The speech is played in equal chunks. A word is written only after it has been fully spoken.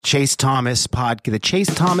Chase Thomas the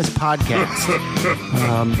Chase Thomas podcast.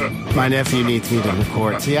 My nephew needs me to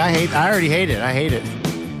record. See, I already hate it. I hate it.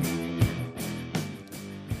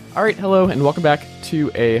 All right, hello, and welcome back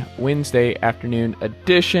to a Wednesday afternoon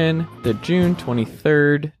edition, the June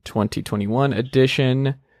 23rd, 2021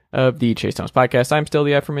 edition of the Chase Thomas podcast. I'm still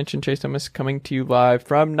the aforementioned Chase Thomas, coming to you live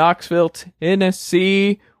from Knoxville,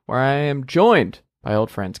 Tennessee, where I am joined by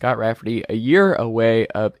old friend Scott Rafferty, a year away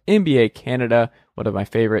of NBA Canada, one of my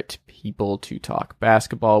favorite people to talk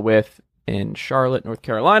basketball with in Charlotte, North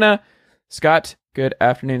Carolina. Scott, good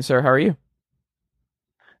afternoon, sir. How are you?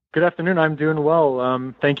 Good afternoon. I'm doing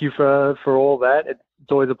well. Thank you for all that.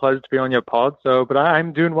 It's always a pleasure to be on your pod. But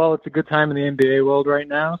I'm doing well. It's a good time in the NBA world right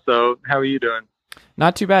now. So how are you doing?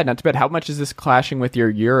 Not too bad. Not too bad. How much is this clashing with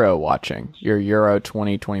your Euro watching? Your Euro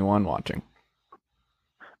 2021 watching?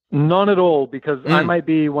 None at all, because I might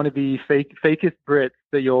be one of the fakest Brits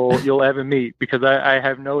that you'll ever meet, because I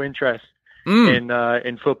have no interest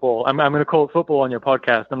in football. I'm going to call it football on your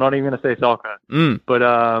podcast. I'm not even going to say soccer. But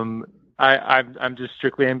I'm just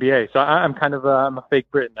strictly NBA. So I'm kind of I'm a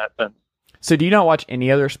fake Brit in that sense. So do you not watch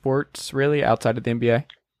any other sports really outside of the NBA?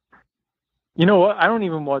 You know what? I don't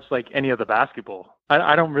even watch like any other basketball.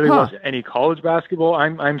 I don't really watch any college basketball.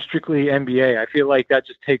 I'm strictly NBA. I feel like that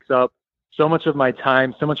just takes up so much of my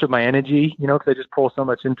time, so much of my energy, because I just pour so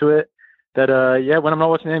much into it that, when I'm not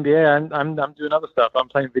watching the NBA, I'm doing other stuff. I'm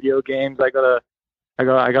playing video games. I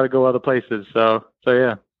gotta go other places. So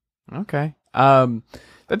yeah. Okay.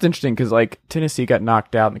 That's interesting because like Tennessee got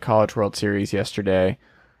knocked out in the College World Series yesterday.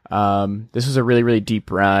 This was a really, really deep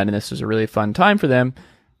run, and this was a really fun time for them.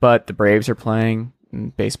 But the Braves are playing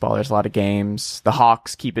in baseball. There's a lot of games. The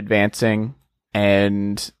Hawks keep advancing,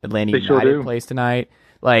 and Atlanta United plays tonight.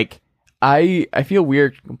 Like, I feel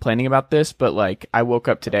weird complaining about this, but like I woke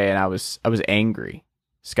up today and I was angry,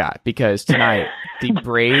 Scott, because tonight the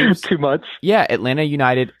Braves too much. Yeah, Atlanta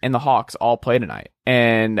United and the Hawks all play tonight,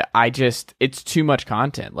 and it's too much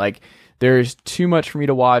content. Like there's too much for me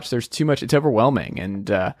to watch. There's too much. It's overwhelming. And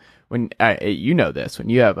when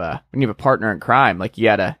you have a partner in crime, like you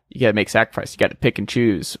gotta make sacrifices. You gotta pick and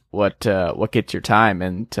choose what gets your time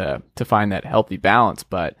and to find that healthy balance.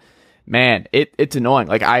 But man, it's annoying.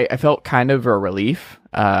 Like I felt kind of a relief.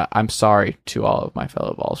 I'm sorry to all of my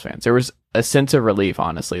fellow Vols fans. There was a sense of relief,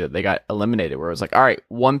 honestly, that they got eliminated, where it was like, all right,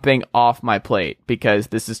 one thing off my plate because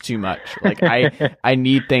this is too much. Like I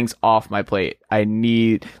need things off my plate. I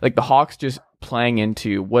need, like, the Hawks just playing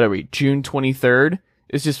into, what are we, June 23rd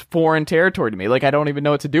is just foreign territory to me. Like I don't even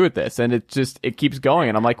know what to do with this. And it keeps going.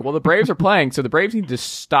 And I'm like, well, the Braves are playing, so the Braves need to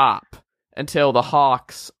stop until the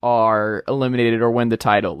Hawks are eliminated or win the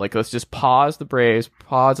title. Like, let's just pause the Braves,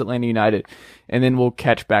 pause Atlanta United, and then we'll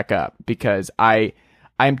catch back up because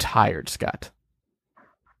I'm tired, Scott.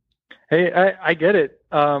 Hey, I get it.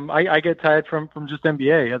 I get tired from just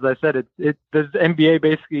NBA. As I said, there's NBA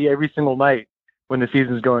basically every single night when the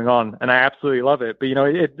season's going on, and I absolutely love it. But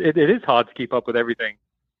it is hard to keep up with everything.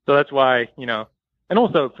 So that's why, and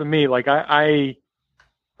also for me, like I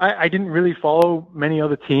didn't really follow many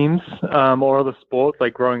other teams or other sports.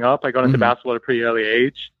 Like growing up, I got into basketball at a pretty early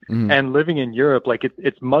age, and living in Europe, like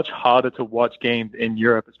it's much harder to watch games in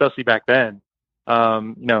Europe, especially back then.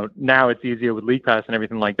 Now it's easier with League Pass and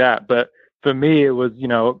everything like that. But for me, it was,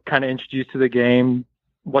 kind of introduced to the game,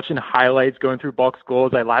 watching highlights, going through box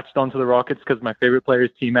scores. I latched onto the Rockets because my favorite player is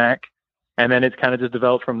T-Mac, and then it's kind of just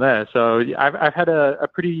developed from there. So I've had a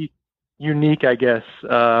pretty unique, I guess,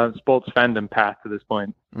 sports fandom path to this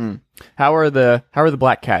point. How are the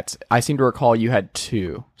Black Cats? I seem to recall you had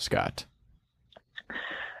two, Scott.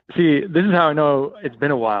 See, this is how I know it's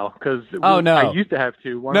been a while, because I used to have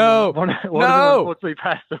two. One of them unfortunately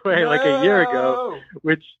passed away like a year ago,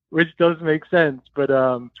 which does make sense. But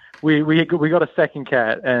we got a second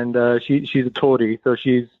cat, and she's a tortie, so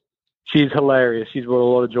she's hilarious. She's brought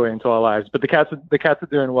a lot of joy into our lives. But the cats are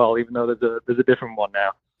doing well, even though there's a different one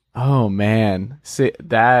now. Oh man, see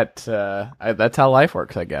that's how life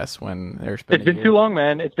works, I guess. When there's been it's been too long,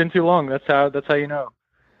 man. It's been too long. That's how you know.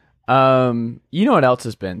 You know what else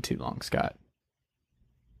has been too long, Scott?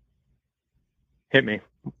 Hit me.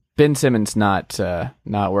 Ben Simmons not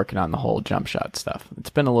working on the whole jump shot stuff. It's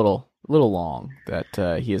been a little long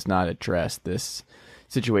that he has not addressed this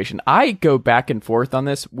situation. I go back and forth on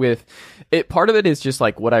this with it. Part of it is just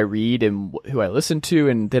like what I read and who I listen to,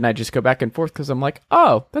 and then I just go back and forth because I'm like,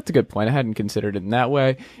 oh, that's a good point. I hadn't considered it in that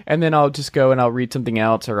way. And then I'll just go and I'll read something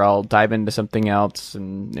else, or I'll dive into something else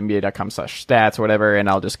and NBA.com/stats or whatever, and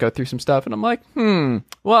I'll just go through some stuff, and I'm like,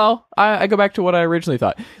 well, I go back to what I originally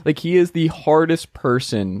thought. Like, he is the hardest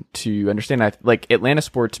person to understand. Like, Atlanta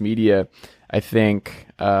sports media I think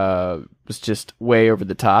was just way over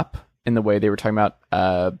the top in the way they were talking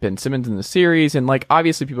about Ben Simmons in the series. And like,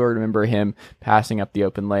 obviously people remember him passing up the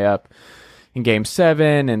open layup in game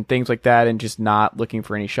 7 and things like that, and just not looking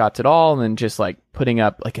for any shots at all. And then just like putting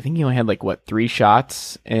up, like, I think he only had like 3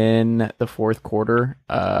 shots in the fourth quarter,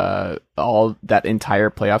 all that entire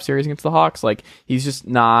playoff series against the Hawks. Like, he's just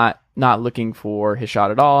not looking for his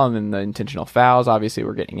shot at all. And then the intentional fouls obviously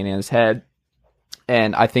were getting in his head.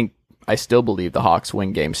 And I still believe the Hawks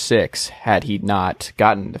win game 6 had he not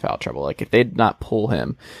gotten into foul trouble. Like, if they did not pull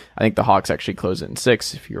him, I think the Hawks actually closed it in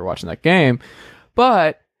 6 if you were watching that game.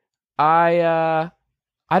 But I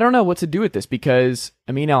don't know what to do with this, because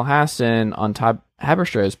Amin Al-Hassan on Todd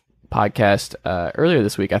Haberstra's podcast earlier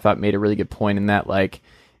this week, I thought made a really good point in that, like,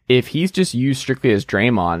 if he's just used strictly as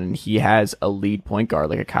Draymond and he has a lead point guard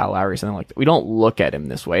like a Kyle Lowry or something like that, we don't look at him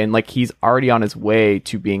this way. And like, he's already on his way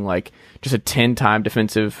to being like just a 10-time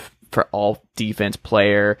defensive for all defense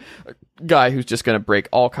player, a guy who's just going to break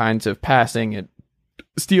all kinds of passing and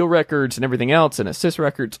steal records and everything else and assist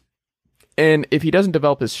records. And if he doesn't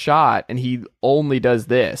develop his shot and he only does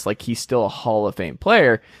this, like, he's still a Hall of Fame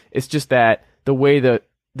player. It's just that the way the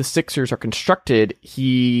Sixers are constructed,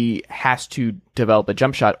 he has to develop a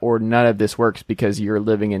jump shot, or none of this works, because you're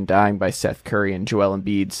living and dying by Seth Curry and Joel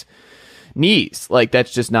Embiid's knees. Like,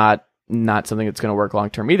 that's just not something that's going to work long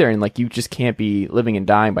term either. And like, you just can't be living and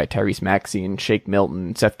dying by Tyrese Maxey and Shake Milton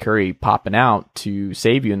and Seth Curry popping out to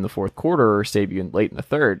save you in the fourth quarter or save you late in the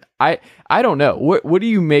third. I don't know. What do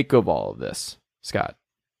you make of all of this, Scott?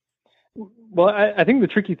 Well, I think the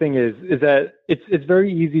tricky thing is that it's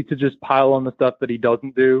very easy to just pile on the stuff that he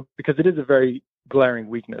doesn't do, because it is a very glaring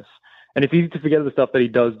weakness. And it's easy to forget the stuff that he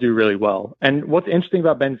does do really well. And what's interesting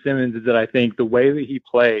about Ben Simmons is that I think the way that he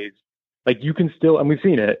plays, like, you can still, and we've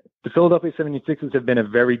seen it, the Philadelphia 76ers have been a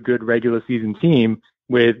very good regular season team,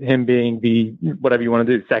 with him being the, whatever you want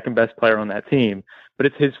to do, second best player on that team. But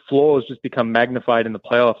it's his flaws just become magnified in the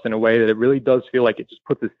playoffs in a way that it really does feel like it just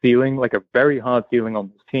puts a ceiling, like a very hard ceiling on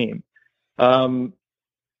this team.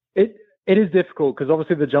 It is difficult, because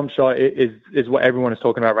obviously the jump shot is what everyone is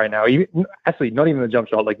talking about right now. Actually, not even the jump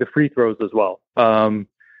shot, like the free throws as well. But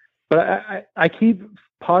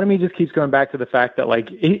part of me just keeps going back to the fact that, like,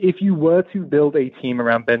 if you were to build a team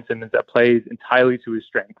around Ben Simmons that plays entirely to his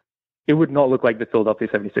strength, it would not look like the Philadelphia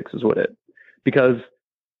 76ers, would it? Because,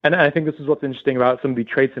 and I think this is what's interesting about some of the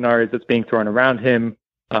trade scenarios that's being thrown around him,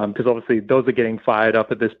 because obviously those are getting fired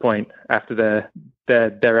up at this point after their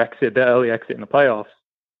early exit in the playoffs.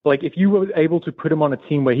 Like, if you were able to put him on a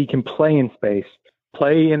team where he can play in space,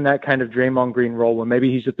 play in that kind of Draymond Green role, where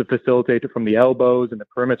maybe he's just a facilitator from the elbows and the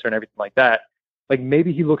perimeter and everything like that, like,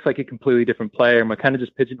 maybe he looks like a completely different player, and we're kind of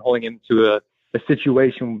just pigeonholing him to a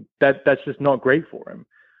situation that's just not great for him.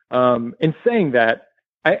 In saying that,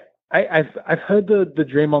 I've heard the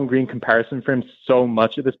Draymond Green comparison for him so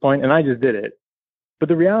much at this point, and I just did it. But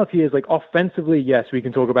the reality is, like, offensively, yes, we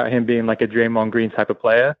can talk about him being like a Draymond Green type of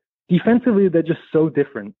player. Defensively, they're just so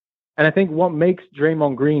different. And I think what makes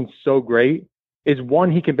Draymond Green so great is,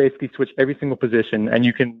 one, he can basically switch every single position, and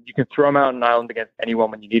you can throw him out on an island against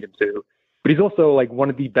anyone when you need him to. But he's also like one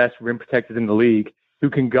of the best rim protectors in the league, who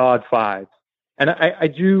can guard fives. And I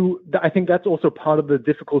think that's also part of the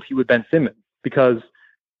difficulty with Ben Simmons, because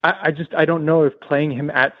I don't know if playing him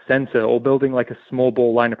at center or building like a small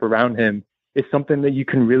ball lineup around him is something that you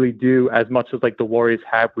can really do as much as like the Warriors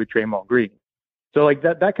have with Draymond Green. So like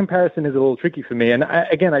that comparison is a little tricky for me. And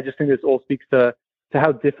I just think this all speaks to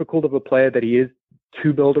how difficult of a player that he is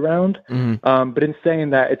to build around. Mm-hmm. But in saying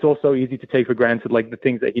that, it's also easy to take for granted like the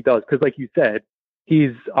things that he does. Because like you said,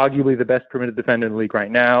 he's arguably the best perimeter defender in the league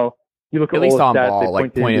right now. You look at least all on the stats, ball,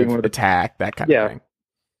 like point of attack, that kind of thing.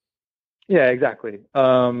 Yeah, exactly.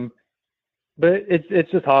 But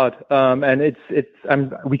it's just hard. And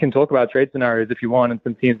we can talk about trade scenarios if you want and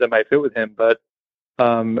some teams that might fit with him. But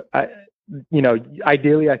ideally,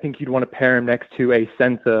 I think you'd want to pair him next to a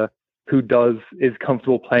center who is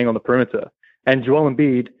comfortable playing on the perimeter. And Joel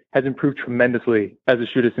Embiid has improved tremendously as a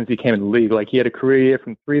shooter since he came in the league. Like, he had a career year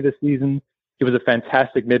from 3 this season. He was a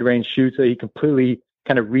fantastic mid-range shooter. He completely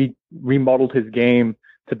kind of remodeled his game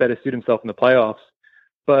to better suit himself in the playoffs.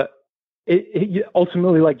 But it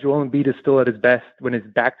ultimately, like, Joel Embiid is still at his best when he's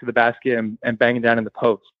back to the basket and banging down in the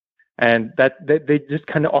post. And that they just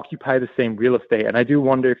kind of occupy the same real estate. And I do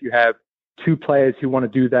wonder if you have two players who want to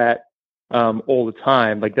do that all the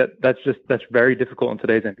time, like that's very difficult in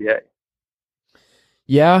today's NBA.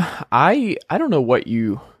 Yeah, I don't know what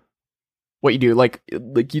you what you do. Like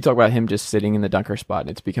you talk about him just sitting in the dunker spot, and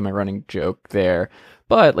it's become a running joke there.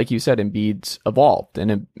 But like you said, Embiid's evolved,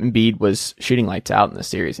 and Embiid was shooting lights out in the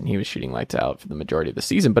series, and he was shooting lights out for the majority of the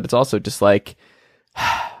season. But it's also just like,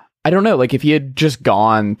 I don't know, like if he had just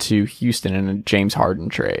gone to Houston in a James Harden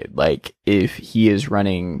trade, like if he is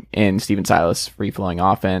running in Steven Silas free flowing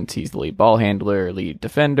offense, he's the lead ball handler, lead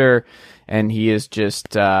defender, and he is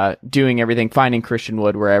just doing everything, finding Christian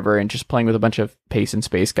Wood wherever, and just playing with a bunch of pace and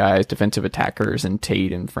space guys, defensive attackers, and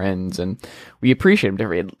Tate and friends, and we appreciate him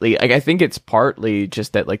differently. Like I think it's partly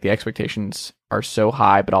just that like the expectations are so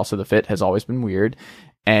high, but also the fit has always been weird,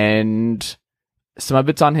 and some of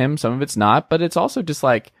it's on him, some of it's not, but it's also just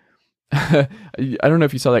like, I don't know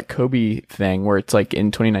if you saw that Kobe thing where it's like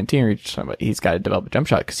in 2019 where he's got to develop a jump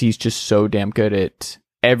shot because he's just so damn good at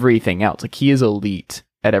everything else. Like he is elite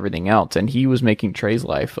at everything else, and he was making Trey's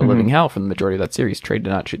life a living hell for the majority of that series. Trey did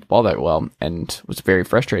not shoot the ball that well and was very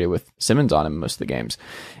frustrated with Simmons on him most of the games.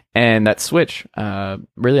 And that switch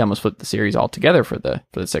really almost flipped the series altogether for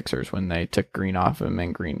the Sixers when they took Green off him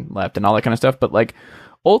and Green left and all that kind of stuff. But like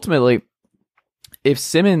ultimately, if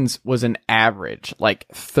Simmons was an average, like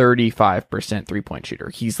 35% 3-point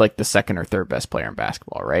shooter, he's like the second or third best player in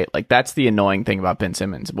basketball, right? Like that's the annoying thing about Ben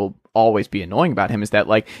Simmons. Will always be annoying about him is that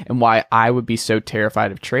like, and why I would be so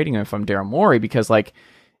terrified of trading him if I'm Daryl Morey, because like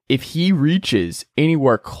if he reaches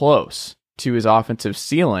anywhere close to his offensive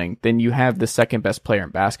ceiling, then you have the second best player in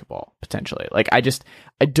basketball potentially. Like I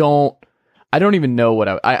don't even know what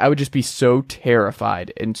I would just be so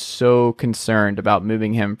terrified and so concerned about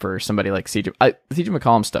moving him for somebody like CJ. CJ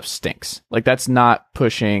McCollum stuff stinks. Like that's not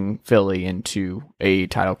pushing Philly into a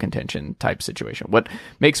title contention type situation. What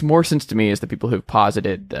makes more sense to me is the people who've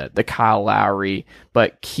posited the Kyle Lowry,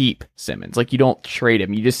 but keep Simmons. Like you don't trade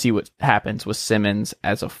him. You just see what happens with Simmons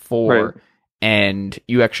as a 4. Right. And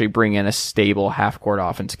you actually bring in a stable half-court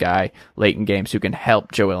offense guy late in games who can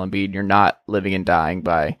help Joel Embiid. You're not living and dying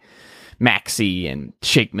by Maxey and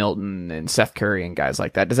Shake Milton and Seth Curry and guys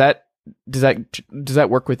like that. Does that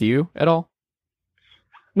work with you at all?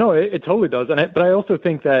 No, it totally does. But I also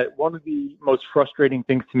think that one of the most frustrating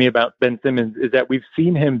things to me about Ben Simmons is that we've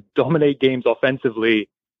seen him dominate games offensively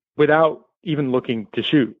without even looking to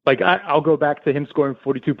shoot. Like I'll go back to him scoring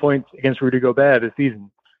 42 points against Rudy Gobert this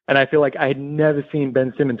season. And I feel like I had never seen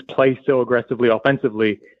Ben Simmons play so aggressively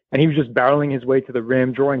offensively. And he was just barreling his way to the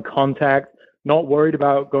rim, drawing contact, not worried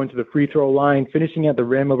about going to the free throw line, finishing at the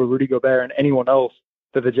rim over Rudy Gobert and anyone else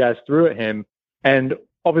that the Jazz threw at him. And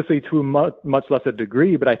obviously to a much lesser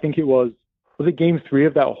degree, but I think was it game 3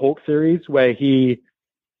 of that Hawks series where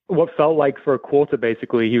what felt like for a quarter,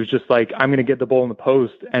 basically, he was just like, I'm going to get the ball in the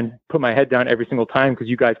post and put my head down every single time because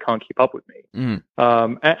you guys can't keep up with me.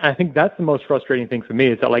 And I think that's the most frustrating thing for me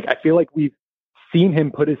is that like, I feel like we've seen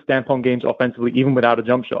him put his stamp on games offensively, even without a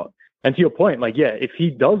jump shot. And to your point, like, yeah, if he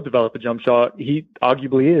does develop a jump shot, he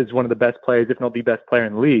arguably is one of the best players, if not the best player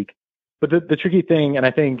in the league. But the tricky thing, and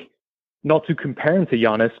I think not to compare him to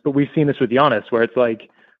Giannis, but we've seen this with Giannis, where it's like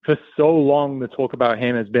for so long the talk about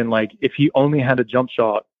him has been like, if he only had a jump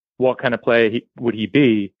shot, what kind of player would he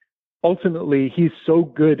be? Ultimately, he's so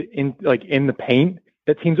good in the paint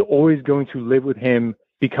that teams are always going to live with him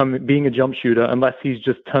being a jump shooter unless he's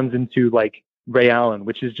just turns into like Ray Allen,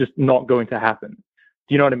 which is just not going to happen.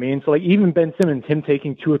 Do you know what I mean? So like even Ben Simmons, him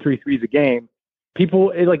taking 2 or 3 threes a game,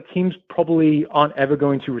 teams probably aren't ever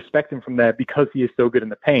going to respect him from there because he is so good in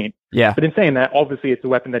the paint. Yeah. But in saying that, obviously it's a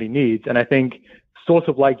weapon that he needs. And I think sort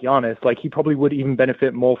of like Giannis, like he probably would even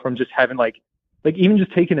benefit more from just having like even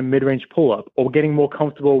just taking a mid-range pull-up or getting more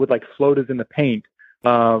comfortable with like floaters in the paint.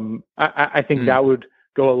 I think that would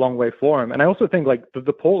go a long way for him. And I also think like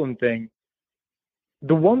the Portland thing,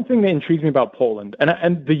 the one thing that intrigues me about Portland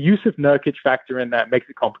and the Yusuf Nurkic factor in that makes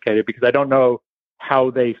it complicated because I don't know how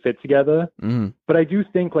they fit together. But I do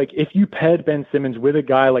think like if you paired Ben Simmons with a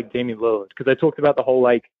guy like Damian Lillard, because I talked about the whole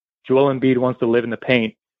like Joel Embiid wants to live in the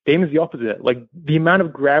paint. Dame is the opposite. Like the amount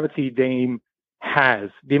of gravity Dame has,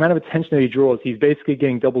 the amount of attention that he draws, he's basically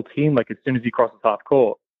getting double teamed like as soon as he crosses half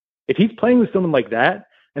court. If he's playing with someone like that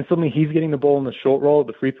and suddenly he's getting the ball in the short roll of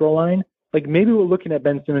the free throw line, like maybe we're looking at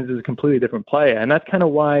Ben Simmons as a completely different player. And that's kind of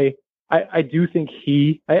why I do think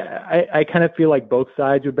I kind of feel like both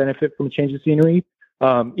sides would benefit from a change of scenery.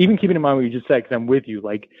 Even keeping in mind what you just said, because I'm with you,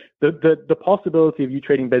 like the possibility of you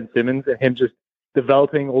trading Ben Simmons and him just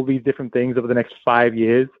developing all these different things over the next 5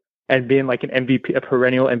 years and being like an MVP, a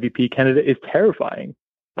perennial MVP candidate is terrifying.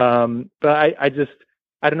 But I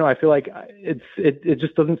don't know. I feel like it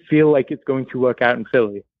just doesn't feel like it's going to work out in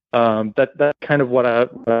Philly. That's kind of what I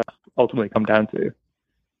ultimately come down to.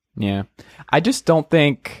 Yeah. I just don't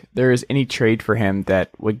think there is any trade for him that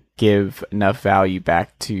would give enough value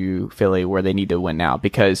back to Philly where they need to win now.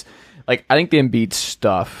 Because, like, I think the Embiid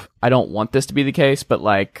stuff, I don't want this to be the case, but,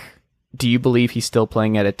 like, do you believe he's still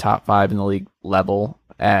playing at a top 5 in the league level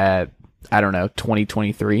at, I don't know,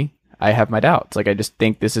 2023? I have my doubts. Like, I just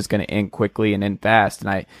think this is going to end quickly and end fast.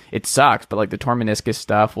 And it sucks, but, like, the torn meniscus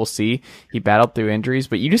stuff, we'll see. He battled through injuries,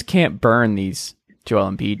 but you just can't burn these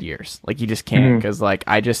Joel Embiid years. Like, you just can't, because like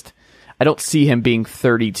I don't see him being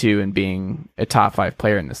 32 and being a top 5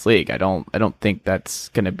 player in this league. I don't think that's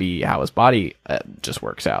going to be how his body just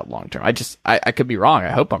works out long term. I could be wrong.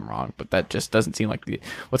 I hope I'm wrong, but that just doesn't seem like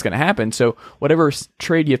what's going to happen. So whatever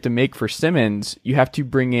trade you have to make for Simmons, you have to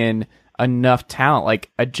bring in enough talent,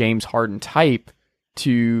 like a James Harden type,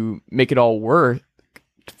 to make it all worth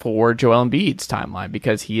for Joel Embiid's timeline,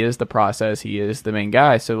 because he is the process. He is the main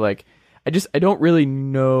guy. So like, I don't really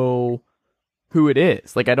know who it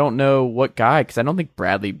is. Like, I don't know what guy, because I don't think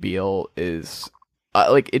Bradley Beal is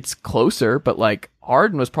like, it's closer, but like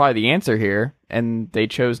Harden was probably the answer here, and they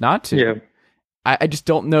chose not to. Yeah. I just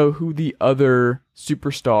don't know who the other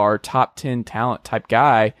superstar top 10 talent type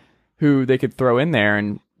guy who they could throw in there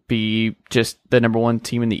and be just the number 1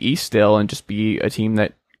 team in the East still, and just be a team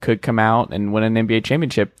that could come out and win an NBA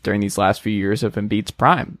championship during these last few years of Embiid's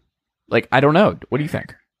prime. Like, I don't know. What do you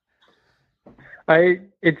think?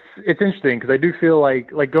 It's interesting, because I do feel like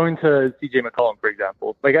going to CJ McCollum, for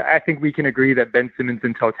example, like I think we can agree that Ben Simmons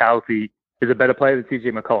in totality is a better player than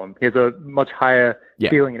CJ McCollum. He has a much higher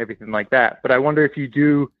ceiling and everything like that. But I wonder if you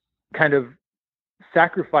do kind of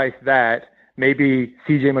sacrifice that, maybe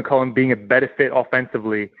CJ McCollum being a better fit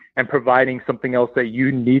offensively and providing something else that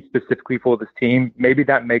you need specifically for this team, maybe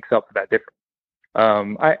that makes up for that difference.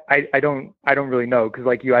 I don't really know, because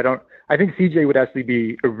like you, I think CJ would actually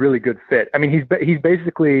be a really good fit. I mean, he's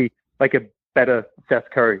basically like a better Seth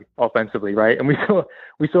Curry offensively, right? And we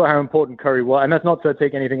saw how important Curry was, and that's not to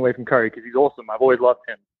take anything away from Curry, because he's awesome. I've always loved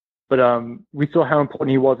him, but we saw how important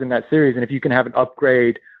he was in that series. And if you can have an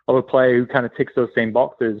upgrade of a player who kind of ticks those same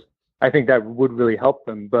boxes, I think that would really help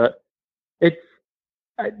them. But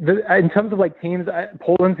in terms of like teams,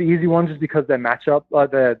 Portland's the easy one, just because their matchup,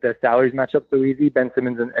 their salaries match up so easy, Ben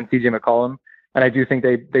Simmons and CJ McCollum. And I do think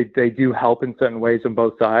they do help in certain ways on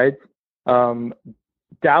both sides.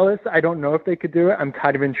 Dallas, I don't know if they could do it. I'm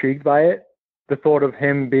kind of intrigued by it. The thought of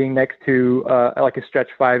him being next to like a stretch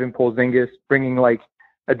 5 in Porzingis, bringing like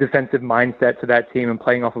a defensive mindset to that team and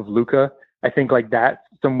playing off of Luka, I think like that's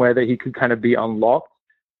somewhere that he could kind of be unlocked.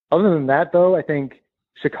 Other than that, though, I think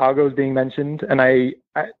Chicago is being mentioned, and I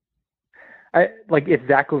like, if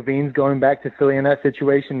Zach LaVine's going back to Philly in that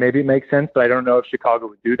situation, maybe it makes sense, but I don't know if Chicago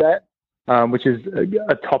would do that. Which is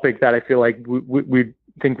a topic that I feel like we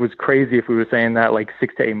think was crazy if we were saying that like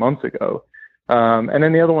 6 to 8 months ago. And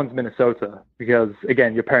then the other one's Minnesota, because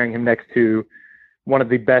again, you're pairing him next to one of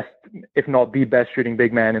the best, if not the best shooting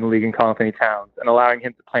big man in the league in Karl Anthony Towns, and allowing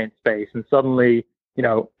him to play in space. And suddenly, you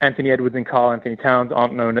know, Anthony Edwards and Karl Anthony Towns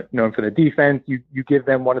aren't known for their defense. You give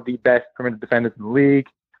them one of the best perimeter defenders in the league.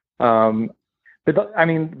 But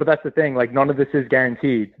that's the thing. Like, none of this is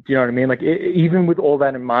guaranteed. Do you know what I mean? Like, even with all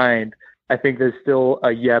that in mind, I think there's still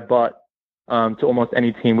a but to almost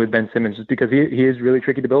any team with Ben Simmons, just because he is really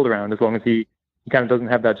tricky to build around, as long as he kind of doesn't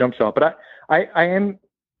have that jump shot. But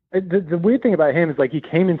the weird thing about him is, like, he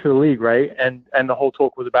came into the league, right? And the whole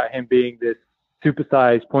talk was about him being this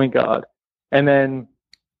supersized point guard. And then,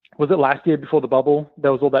 was it last year before the bubble?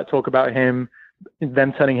 There was all that talk about him,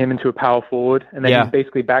 them turning him into a power forward. And then he's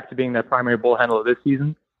basically back to being their primary ball handler this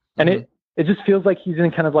season. And it just feels like he's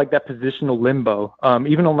in kind of like that positional limbo,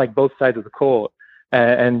 even on like both sides of the court.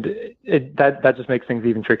 And that just makes things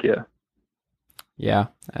even trickier. Yeah,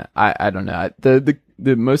 I don't know.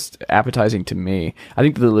 The most appetizing to me, I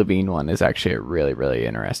think the Levine one is actually a really, really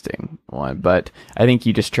interesting one. But I think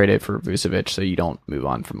you just trade it for Vucevic so you don't move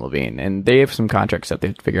on from Levine. And they have some contracts that they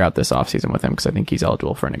have to figure out this offseason with him, because I think he's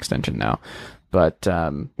eligible for an extension now. But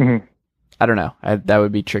I don't know. That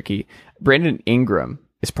would be tricky. Brandon Ingram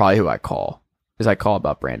is probably who I call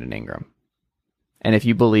about Brandon Ingram. And if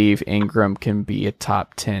you believe Ingram can be a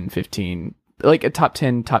top 10, 15, like a top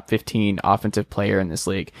 10, top 15 offensive player in this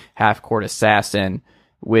league, half-court assassin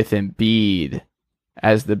with Embiid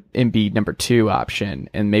as the Embiid number 2 option,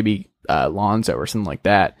 and maybe Lonzo or something like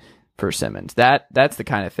that for Simmons, that's the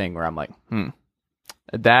kind of thing where I'm like,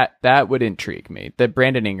 that would intrigue me. That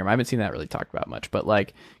Brandon Ingram, I haven't seen that really talked about much, but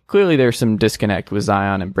like, clearly there's some disconnect with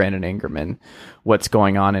Zion and Brandon Ingram and what's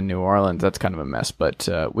going on in New Orleans. That's kind of a mess. But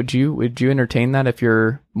would you entertain that if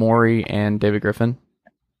you're Morey and David Griffin?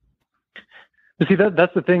 See,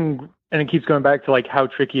 that's the thing. it keeps going back to like how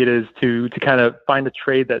tricky it is to kind of find a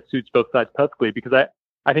trade that suits both sides perfectly. Because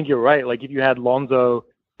I think you're right. Like if you had Lonzo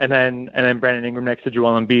and then Brandon Ingram next to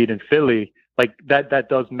Joel Embiid in Philly, like that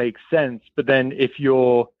does make sense. But then if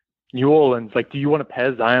you're New Orleans, like, do you want to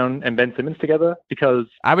pair Zion and Ben Simmons together? Because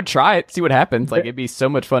I would try it, see what happens. Like, it'd be so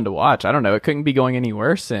much fun to watch. I don't know. It couldn't be going any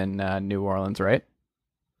worse in New Orleans, right?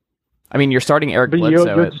 I mean, you're starting Eric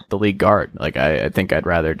Bledsoe at the lead guard. Like, I think I'd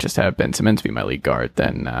rather just have Ben Simmons be my lead guard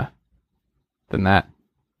than that.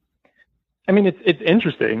 I mean, it's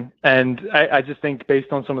interesting, and I just think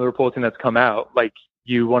based on some of the reporting that's come out, like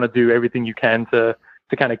you want to do everything you can to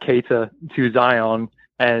kind of cater to Zion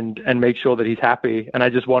and make sure that he's happy. And I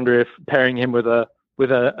just wonder if pairing him with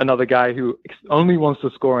another guy who only wants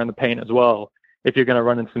to score in the paint as well, if you're going to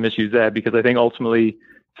run into some issues there, because I think ultimately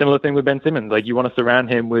similar thing with Ben Simmons, like you want to surround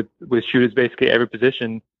him with shooters basically every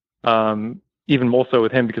position, even more so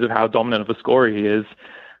with him because of how dominant of a scorer he is.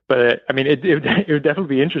 But I mean, it would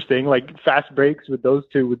definitely be interesting. Like fast breaks with those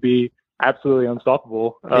two would be absolutely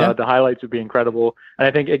unstoppable. The highlights would be incredible. And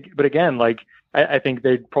I think, but again, like I think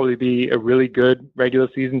they'd probably be a really good regular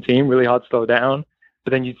season team, really hard to slow down.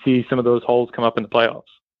 But then you'd see some of those holes come up in the playoffs.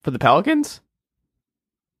 For the Pelicans?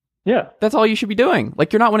 Yeah. That's all you should be doing.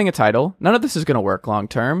 Like, you're not winning a title. None of this is going to work long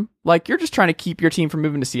term. Like, you're just trying to keep your team from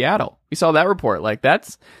moving to Seattle. We saw that report. Like,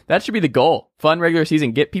 that should be the goal. Fun regular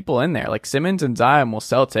season. Get people in there. Like, Simmons and Zion will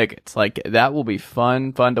sell tickets. Like, that will be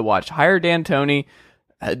fun to watch. Hire D'Antoni.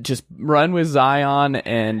 Just run with Zion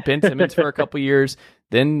and Ben Simmons for a couple years.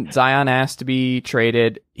 Then Zion asked to be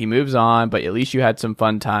traded. He moves on, but at least you had some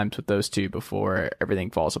fun times with those two before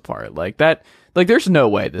everything falls apart. Like that, like there's no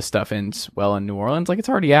way this stuff ends well in New Orleans. Like it's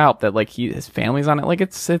already out that like his family's on it. Like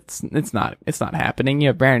it's not happening. You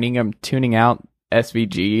have Brandon Ingram tuning out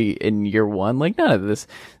SVG in year one. Like none of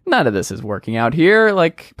this is working out here.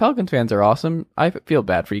 Like Pelicans fans are awesome. I feel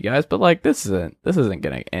bad for you guys, but like this isn't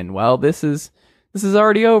gonna end well. This is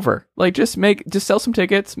already over. Like just sell some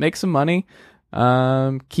tickets, make some money.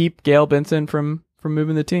 Keep Gail Benson from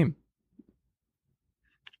moving the team.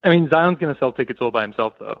 I mean, Zion's going to sell tickets all by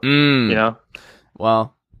himself, though. You know?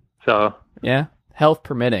 Well, so yeah, health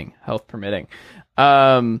permitting. That's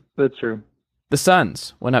true. The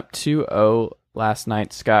Suns went up 2-0 last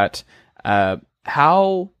night, Scott. How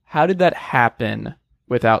did that happen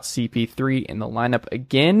without CP3 in the lineup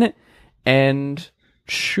again? And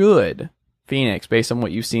should Phoenix, based on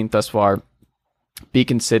what you've seen thus far, be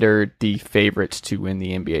considered the favorites to win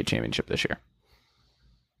the NBA championship this year?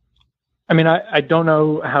 I mean, I don't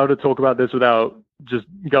know how to talk about this without just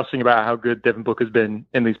gushing about how good Devin Booker's been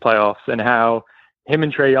in these playoffs and how him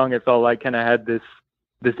and Trae Young, it felt like kind of had this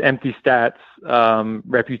empty stats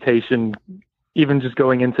reputation, even just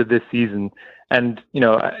going into this season. And, you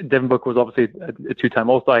know, Devin Booker was obviously a two-time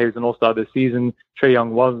All-Star. He was an All-Star this season. Trae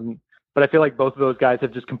Young wasn't. But I feel like both of those guys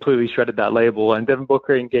have just completely shredded that label. And Devin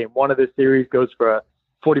Booker in game one of this series goes for a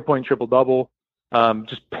 40-point triple-double,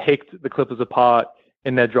 just picked the Clippers apart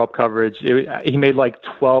in their drop coverage. He made like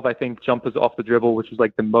 12, I think, jumpers off the dribble, which was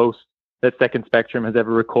like the most that Second Spectrum has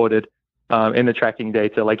ever recorded in the tracking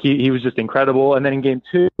data. Like he was just incredible. And then in game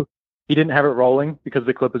two, he didn't have it rolling because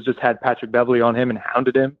the Clippers just had Patrick Beverley on him and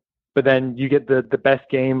hounded him. But then you get the best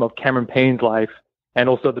game of Cameron Payne's life, and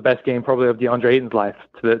also the best game probably of DeAndre Ayton's life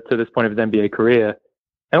to this point of his NBA career.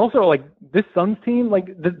 And also, like, this Suns team, like,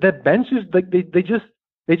 their bench is, like, they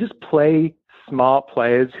just play smart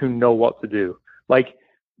players who know what to do. Like,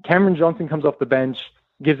 Cameron Johnson comes off the bench,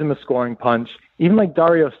 gives him a scoring punch. Even, like,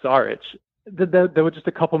 Dario Saric, there were just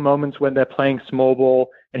a couple moments when they're playing small ball,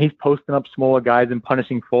 and he's posting up smaller guys and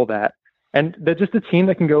punishing for that. And they're just a team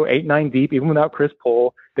that can go 8-9 deep, even without Chris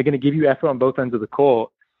Paul. They're going to give you effort on both ends of the court.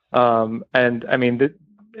 And I mean,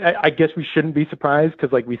 I guess we shouldn't be surprised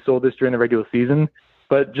because like we saw this during the regular season,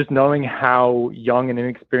 but just knowing how young and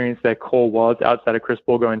inexperienced their core was outside of Chris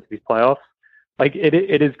Paul going into these playoffs, like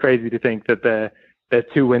it is crazy to think that they're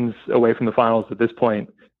 2 wins away from the finals at this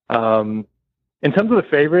point. In terms of the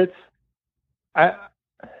favorites,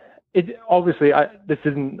 this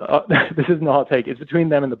isn't a hot take. It's between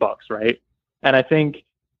them and the Bucks, right? And I think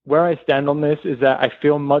where I stand on this is that I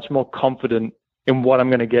feel much more confident in what I'm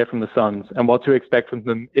going to get from the Suns and what to expect from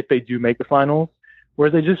them if they do make the finals.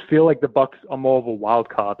 Whereas I just feel like the Bucks are more of a wild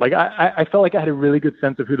card. Like I felt like I had a really good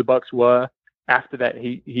sense of who the Bucks were after that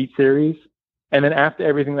Heat series. And then after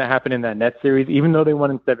everything that happened in that Nets series, even though they won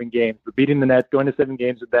in 7 games, but beating the Nets, going to 7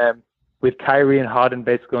 games with them, with Kyrie and Harden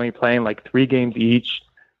basically only playing like 3 games each.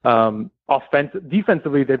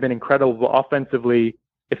 Defensively, they've been incredible. But offensively,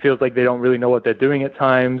 it feels like they don't really know what they're doing at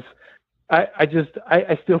times.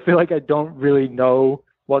 I still feel like I don't really know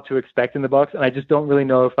what to expect in the Bucks, and I just don't really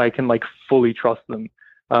know if I can like fully trust them.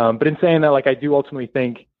 But in saying that, like, I do ultimately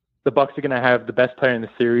think the Bucks are going to have the best player in the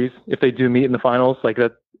series if they do meet in the finals. Like,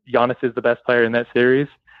 that Giannis is the best player in that series.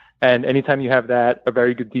 And anytime you have that, a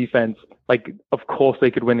very good defense, like, of course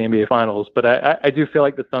they could win the NBA Finals. But I do feel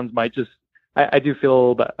like the Suns might just, I do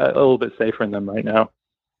feel a little bit safer in them right now.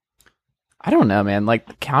 I don't know, man.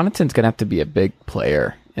 Like, Connaughton's going to have to be a big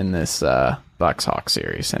player in this Bucks-Hawks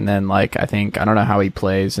series. And then, like, I don't know how he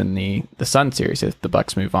plays in the Sun series if the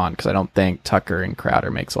Bucks move on, because I don't think Tucker and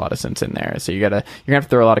Crowder makes a lot of sense in there. So you're going to have to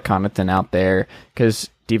throw a lot of Connaughton out there, because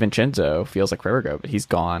DiVincenzo feels like forever ago, but he's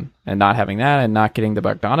gone. And not having that and not getting the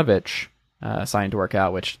Bogdanovich sign to work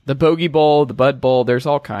out, which the Bogey Bowl, the Bud Bowl, there's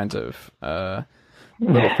all kinds of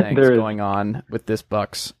little things going on with this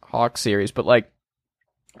Bucks-Hawks series. But, like,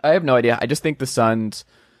 I have no idea. I just think the Suns,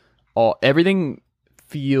 everything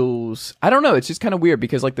feels, I don't know, it's just kind of weird,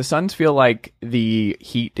 because, like, the Suns feel like the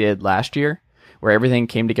Heat did last year, where everything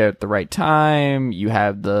came together at the right time. You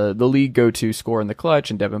have the league go-to scorer in the clutch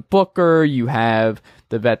and Devin Booker. You have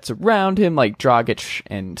the vets around him like Dragic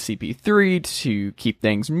and CP3 to keep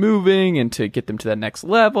things moving and to get them to that next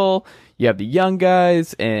level. You have the young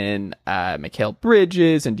guys and Mikal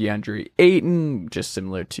Bridges and DeAndre Ayton, just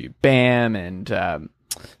similar to Bam and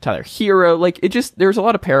Tyler Hero. Like, it just, there's a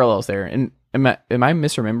lot of parallels there. And am I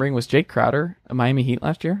misremembering? Was Jake Crowder a Miami Heat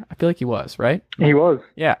last year? I feel like he was, right? He was.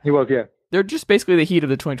 Yeah. He was, yeah. They're just basically the Heat of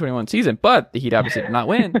the 2021 season, but the Heat obviously did not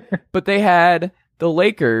win. But they had the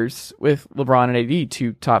Lakers with LeBron and AD,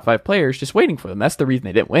 two top 5 players, just waiting for them. That's the reason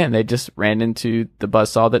they didn't win. They just ran into the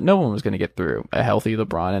buzzsaw that no one was going to get through. A healthy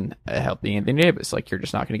LeBron and a healthy Anthony Davis. Like, you're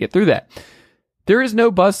just not going to get through that. There is no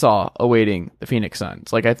buzzsaw awaiting the Phoenix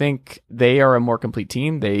Suns. Like, I think they are a more complete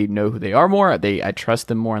team. They know who they are more. I trust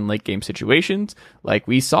them more in late game situations. Like,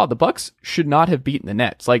 we saw, the Bucks should not have beaten the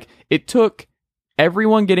Nets. Like, it took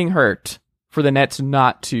everyone getting hurt for the Nets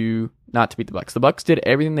not to beat the Bucks. The Bucks did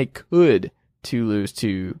everything they could to lose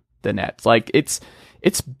to the Nets. Like, it's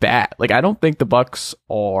bad. Like, I don't think the Bucks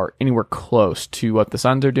are anywhere close to what the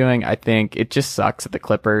Suns are doing. I think it just sucks that the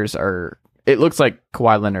Clippers are. It looks like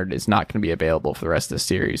Kawhi Leonard is not going to be available for the rest of the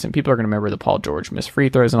series, and people are going to remember the Paul George missed free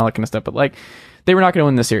throws and all that kind of stuff. But, like, they were not going to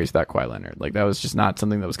win the series without Kawhi Leonard. Like, that was just not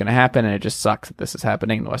something that was going to happen, and it just sucks that this is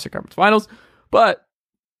happening in the Western Conference Finals. But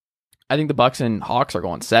I think the Bucks and Hawks are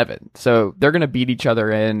going 7, so they're going to beat each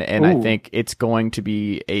other in, and I think it's going to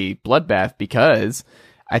be a bloodbath, because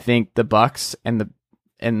I think the Bucks and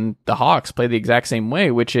the Hawks play the exact same way,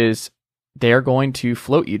 which is they're going to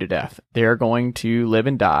float you to death. They're going to live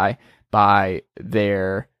and die by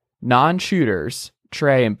their non-shooters,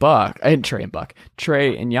 Trey and Giannis,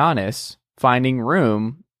 finding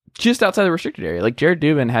room just outside the restricted area. Like, Jared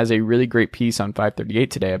Dubin has a really great piece on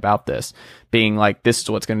 538 today about this, being like, this is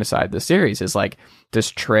what's going to decide the series, is like,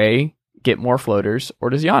 does Trey get more floaters, or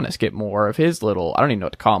does Giannis get more of his little, I don't even know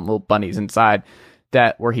what to call them, little bunnies inside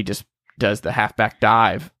that, where he just does the halfback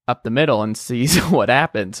dive up the middle and sees what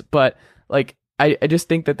happens. But, like, I just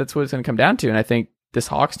think that that's what it's going to come down to. And I think this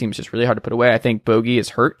Hawks team is just really hard to put away. I think Bogey is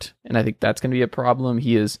hurt, and I think that's going to be a problem.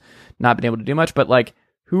 He has not been able to do much, but, like,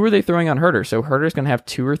 who are they throwing on Herter? So Herter's going to have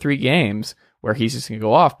 2 or 3 games where he's just going to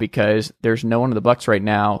go off, because there's no one in the Bucks right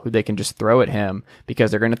now who they can just throw at him,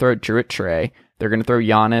 because they're going to throw Drew at Trey. They're going to throw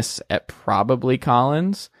Giannis at probably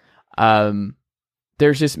Collins.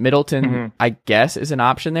 There's just Middleton, I guess, is an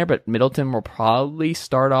option there, but Middleton will probably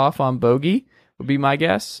start off on Bogey, would be my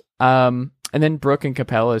guess. And then Brook and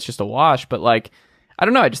Capella is just a wash, but, like, I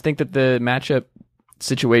don't know. I just think that the matchup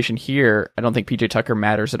situation here, I don't think PJ Tucker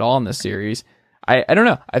matters at all in this series. I don't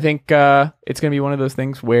know. I think it's going to be one of those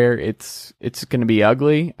things where it's going to be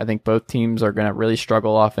ugly. I think both teams are going to really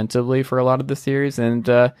struggle offensively for a lot of the series, and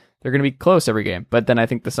they're going to be close every game. But then I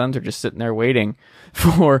think the Suns are just sitting there waiting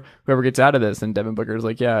for whoever gets out of this. And Devin Booker's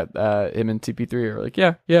like, him and CP3 are like,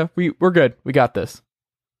 we're good. We got this.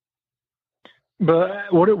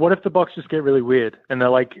 But what if the Bucks just get really weird and they're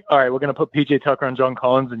like, all right, we're going to put PJ Tucker on John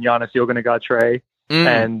Collins, and Giannis, you're going to guard Trey,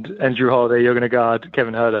 and Drew Holiday, you're going to guard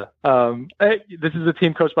Kevin Huerter. This is a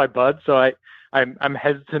team coached by Bud, so I'm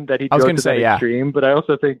hesitant that he'd go to that extreme, but I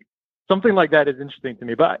also think something like that is interesting to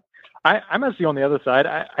me. But I'm actually on the other side.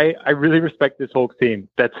 I really respect this Hawks team.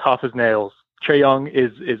 That's tough as nails. Trae Young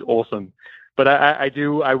is awesome, but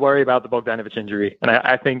I worry about the Bogdanovich injury, and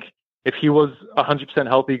I think if he was 100%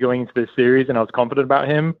 healthy going into this series and I was confident about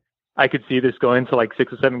him, I could see this going to like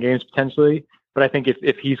 6 or 7 games potentially. But I think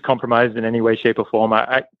if he's compromised in any way, shape, or form,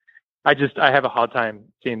 I have a hard time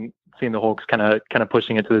seeing the Hawks kind of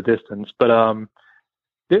pushing it to the distance. But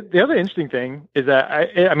the other interesting thing is that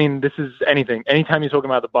I mean, this is anything. Anytime you're talking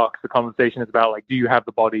about the Bucks, the conversation is about, like, do you have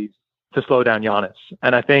the bodies to slow down Giannis?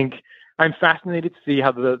 And I think I'm fascinated to see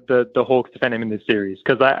how the Hawks defend him in this series,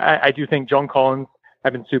 because I do think John Collins,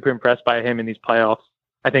 I've been super impressed by him in these playoffs.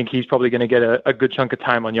 I think he's probably going to get a good chunk of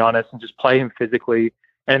time on Giannis and just play him physically.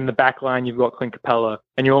 And in the back line, you've got Clint Capella,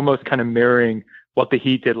 and you're almost kind of mirroring what the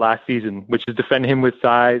Heat did last season, which is defend him with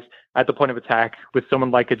size at the point of attack with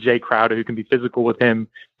someone like a Jay Crowder who can be physical with him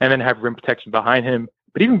and then have rim protection behind him.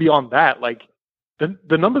 But even beyond that, like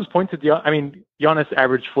the numbers point to Giannis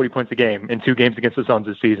averaged 40 points a game in 2 games against the Suns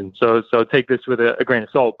this season. So take this with a grain of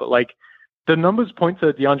salt. But like the numbers point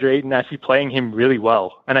to DeAndre Ayton actually playing him really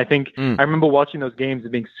well. And I think I remember watching those games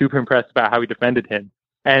and being super impressed about how he defended him.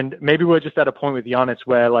 And maybe we're just at a point with Giannis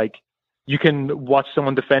where like you can watch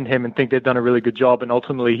someone defend him and think they've done a really good job, and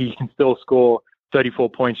ultimately he can still score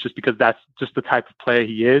 34 points just because that's just the type of player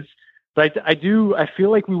he is. But I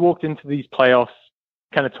feel like we walked into these playoffs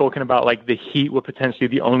kind of talking about like the Heat were potentially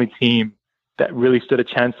the only team that really stood a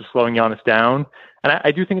chance of slowing Giannis down. And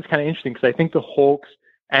I do think it's kind of interesting because I think the Hawks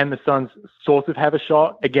and the Suns sort of have a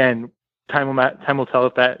shot. Again, time will tell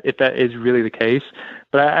if that is really the case.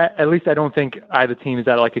 But at least I don't think either team is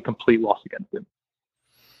at like a complete loss against him.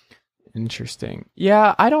 Interesting.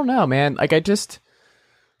 Yeah, I don't know, man. Like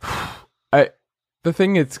the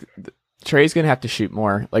thing is, Trey's going to have to shoot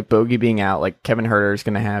more. Like Bogey being out, like Kevin Huerter is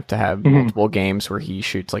going to have multiple games where he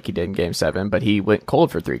shoots like he did in Game 7, but he went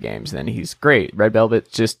cold for 3 games, and then he's great. Red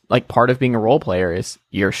Velvet's just like part of being a role player is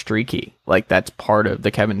you're streaky. Like that's part of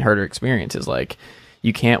the Kevin Huerter experience is like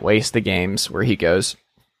you can't waste the games where he goes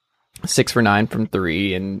 6 for 9 from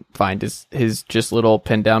 3 and find his just little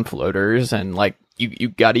pin down floaters, and like you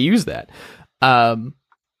got to use that.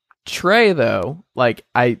 Trey though, like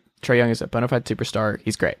Trae Young is a bona fide superstar.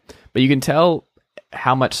 He's great. But you can tell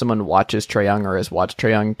how much someone watches Trae Young or has watched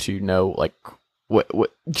Trae Young to know like what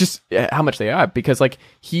just how much they are, because like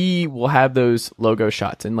he will have those logo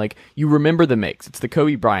shots and like you remember the makes. It's the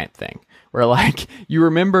Kobe Bryant thing where like you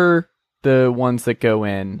remember the ones that go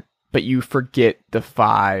in, but you forget the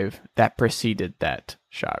 5 that preceded that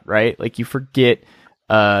shot, right? Like you forget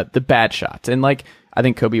the bad shots. And like I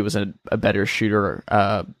think Kobe was a better shooter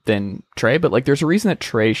than Trey, but like there's a reason that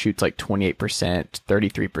Trey shoots like 28%,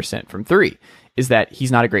 33% from 3, is that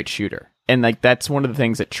he's not a great shooter. And like that's one of the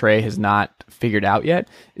things that Trey has not figured out yet,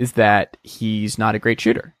 is that he's not a great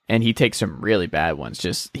shooter. And he takes some really bad ones.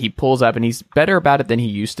 Just he pulls up and he's better about it than he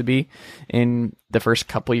used to be in the first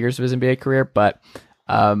couple years of his NBA career, but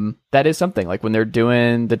that is something like when they're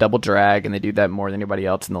doing the double drag and they do that more than anybody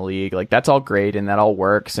else in the league, like that's all great and that all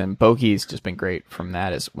works. And Bogey's just been great from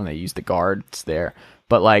that is when they use the guards there.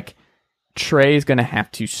 But like Trey is going to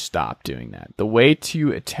have to stop doing that. The way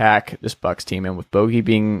to attack this Bucks team, and with Bogey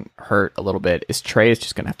being hurt a little bit, is Trey is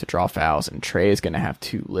just going to have to draw fouls, and Trey is going to have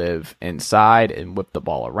to live inside and whip the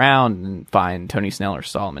ball around and find Tony Snell or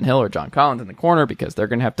Solomon Hill or John Collins in the corner, because they're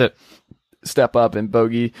going to have to step up, and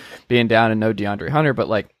Bogey being down and no DeAndre Hunter. But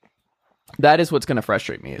like that is what's going to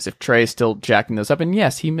frustrate me, is if Trey is still jacking those up. And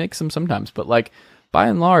yes, he makes them sometimes, but like by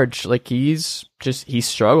and large, like he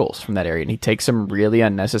struggles from that area, and he takes some really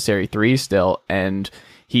unnecessary threes still, and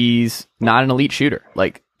he's not an elite shooter.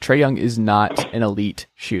 Like Trae Young is not an elite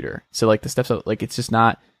shooter. So like the stuff, like it's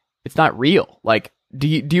not real. Like do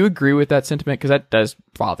you agree with that sentiment? Because that does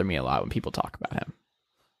bother me a lot when people talk about him.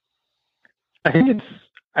 I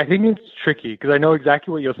think it's tricky because I know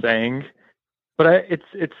exactly what you're saying, but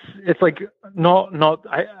it's like not.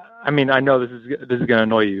 I mean, I know this is going to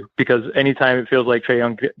annoy you, because anytime it feels like Trae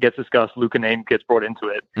Young gets discussed, Luka name gets brought into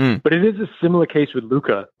it. But it is a similar case with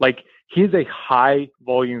Luka. Like he is a high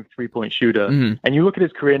volume 3-point shooter, and you look at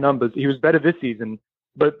his career numbers. He was better this season,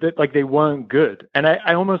 but like they weren't good. And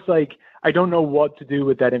I almost like I don't know what to do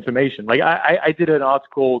with that information. Like I did an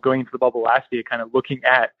article going into the bubble last year, kind of looking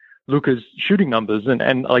at Luka's shooting numbers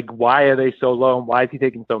and like why are they so low and why is he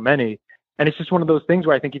taking so many? And it's just one of those things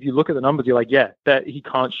where I think if you look at the numbers, you're like, yeah, that he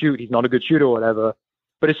can't shoot, he's not a good shooter or whatever.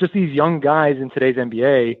 But it's just these young guys in today's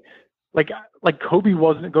NBA, like Kobe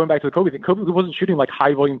wasn't, going back to the Kobe thing, Kobe wasn't shooting like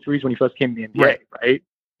high volume threes when he first came to the NBA, right?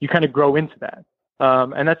 You kind of grow into that.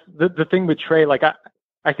 And that's the thing with Trey. Like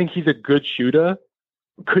I think he's a good shooter.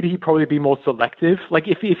 Could he probably be more selective? Like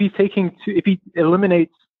if he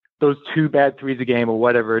eliminates those 2 bad threes a game or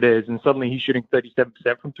whatever it is, and suddenly he's shooting 37%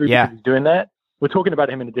 from 3 because he's doing that, we're talking about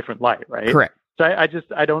him in a different light, right? Correct. So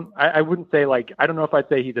I wouldn't say like, I don't know if I'd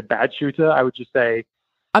say he's a bad shooter. I would just say,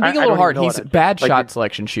 I'm being a little hard. He's a bad shot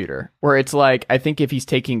selection shooter, where it's like, I think if he's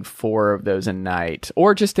taking 4 of those a night,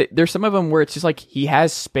 or just there's some of them where it's just like he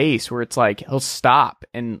has space where it's like he'll stop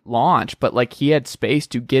and launch, but like he had space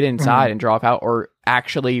to get inside and drop out, or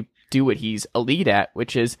actually do what he's elite at,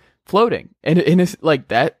 which is floating. And in his, like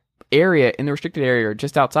that area in the restricted area or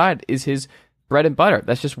just outside is his bread and butter.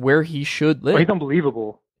 That's just where he should live. He's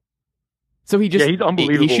unbelievable. So he's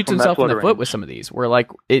unbelievable. He shoots himself in the foot with some of these where like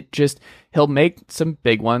he'll make some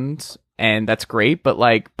big ones and that's great, but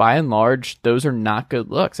like by and large, those are not good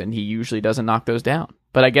looks and he usually doesn't knock those down.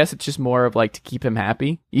 But I guess it's just more of like to keep him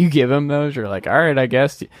happy. You give him those, you're like, all right, I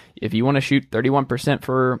guess if you want to shoot 31%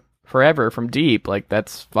 for forever from deep, like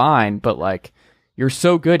that's fine. But like, you're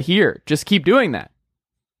so good here. Just keep doing that.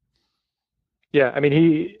 Yeah, I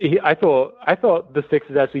mean, I thought the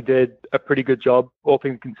Sixers actually did a pretty good job, all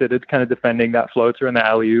things considered, kind of defending that floater and the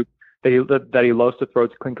alley-oop that he loves to throw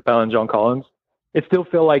to Clint Capella and John Collins. It still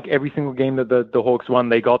felt like every single game that the Hawks won,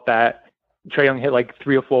 they got that. Trae Young hit like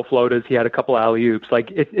 3 or 4 floaters. He had a couple alley-oops.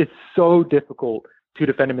 Like it's so difficult to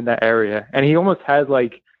defend him in that area. And he almost has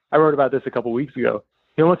like, I wrote about this a couple weeks ago.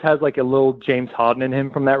 He almost has like a little James Harden in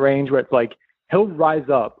him from that range where it's like he'll rise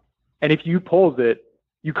up, and if you pulls it,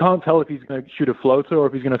 you can't tell if he's going to shoot a floater or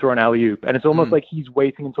if he's going to throw an alley-oop. And it's almost like he's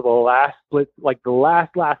waiting until the last split, like the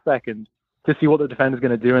last second to see what the defender's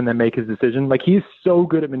going to do and then make his decision. Like he's so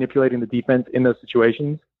good at manipulating the defense in those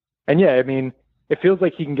situations. And yeah, I mean, it feels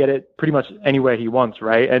like he can get it pretty much anywhere he wants,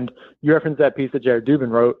 right? And you referenced that piece that Jared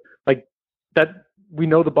Dubin wrote, like that we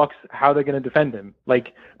know the Bucks, how they're going to defend him.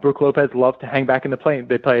 Like Brook Lopez loves to hang back in the paint.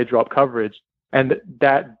 They play a drop coverage. And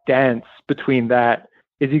that dance between that,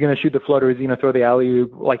 is he going to shoot the floater? Is he going to throw the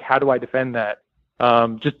alley-oop? Like, how do I defend that?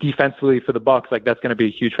 Just defensively for the Bucks, like that's going to be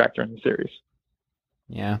a huge factor in the series.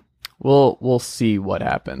 Yeah, we'll see what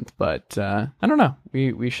happens, but I don't know.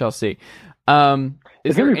 We shall see. It's going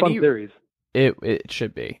to be a fun series. It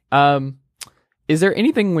should be. Is there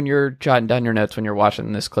anything when you're jotting down your notes when you're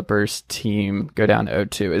watching this Clippers team go down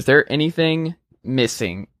 0-2? Is there anything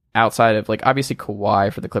missing outside of like obviously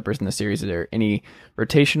Kawhi for the Clippers in the series? Is there any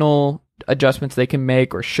rotational adjustments they can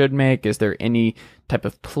make or should make? Is there any type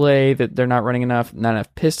of play that they're not running not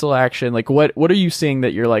enough pistol action? Like what are you seeing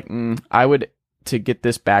that you're like, I would, to get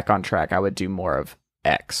this back on track, I would do more of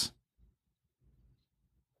X?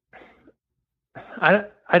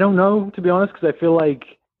 I don't know, to be honest, because I feel like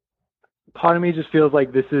part of me just feels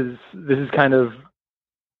like this is kind of,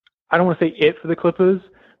 I don't want to say it for the Clippers,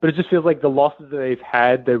 but it just feels like the losses that they've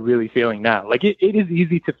had, they're really feeling now. Like it is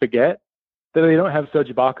easy to forget that they don't have Serge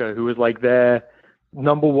Ibaka, who was like their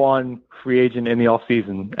number one free agent in the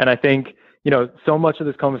offseason. And I think, so much of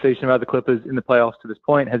this conversation about the Clippers in the playoffs to this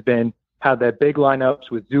point has been how their big lineups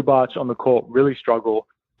with Zubac on the court really struggle,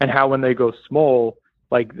 and how when they go small,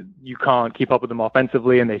 like you can't keep up with them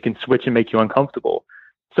offensively and they can switch and make you uncomfortable.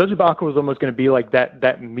 Serge Ibaka was almost going to be like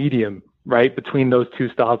that medium, right, between those two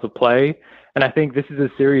styles of play. And I think this is a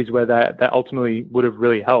series where that ultimately would have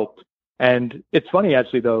really helped. And it's funny,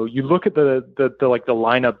 actually, though, you look at the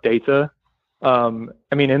lineup data.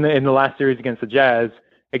 I mean, in the last series against the Jazz,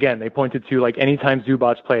 again, they pointed to like anytime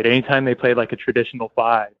Zubac played, anytime they played like a traditional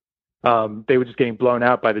 5, they were just getting blown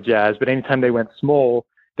out by the Jazz. But anytime they went small,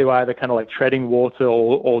 they were either kind of like treading water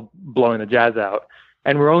or blowing the Jazz out.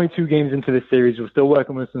 And we're only 2 games into this series. We're still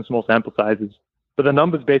working with some small sample sizes, but the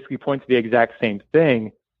numbers basically point to the exact same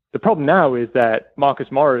thing. The problem now is that Marcus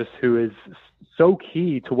Morris, who is so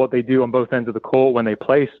key to what they do on both ends of the court when they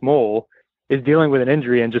play small, is dealing with an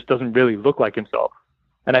injury and just doesn't really look like himself.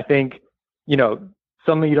 And I think,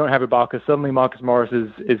 suddenly you don't have Ibaka. Suddenly Marcus Morris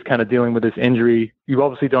is kind of dealing with this injury. You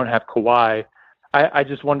obviously don't have Kawhi. I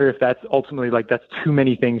just wonder if that's ultimately like that's too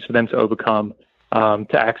many things for them to overcome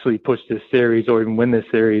to actually push this series or even win this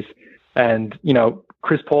series. And,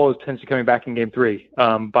 Chris Paul is potentially coming back in game 3.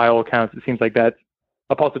 By all accounts, it seems like that's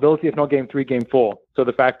a possibility, if not game 3, game 4. So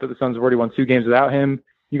the fact that the Suns have already won 2 games without him,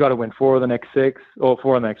 you got to win 4 of the next 6 or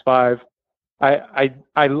 4 of the next 5. I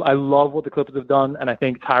love what the Clippers have done, and I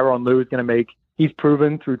think Tyronn Lue is going to he's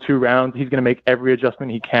proven through 2 rounds, he's going to make every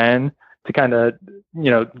adjustment he can to kind of,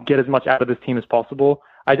 get as much out of this team as possible.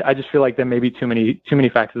 I just feel like there may be too many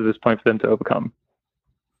factors at this point for them to overcome.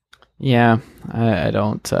 Yeah, I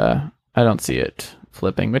don't see it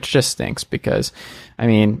flipping, which just stinks because, I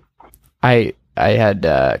mean, I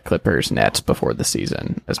had Clippers Nets before the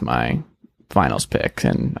season as my finals pick,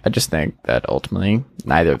 and I just think that ultimately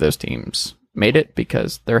neither of those teams made it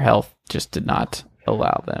because their health just did not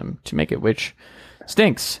allow them to make it, which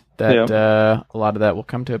stinks that a lot of that will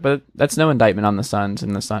come to it. But that's no indictment on the Suns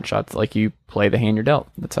and the Sun shots. Like, you play the hand you're dealt.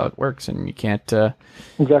 That's how it works, and you can't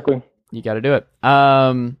exactly. You got to do it.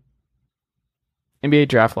 NBA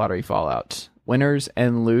draft lottery fallout. Winners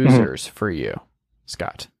and losers for you,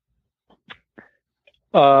 Scott.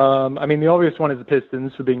 I mean, the obvious one is the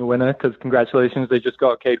Pistons for being a winner, because congratulations, they just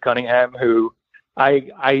got Cade Cunningham, who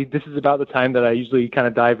this is about the time that I usually kind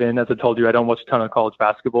of dive in. As I told you, I don't watch a ton of college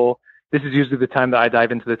basketball. This is usually the time that I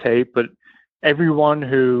dive into the tape, but everyone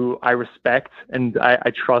who I respect and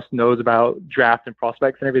I trust knows about draft and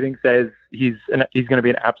prospects and everything says he's going to be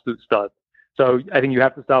an absolute stud. So I think you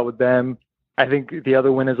have to start with them. I think the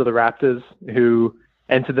other winners are the Raptors, who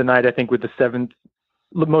entered the night, I think, with the seventh,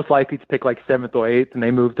 most likely to pick like seventh or eighth, and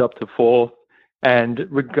they moved up to fourth. And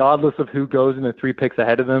regardless of who goes in the 3 picks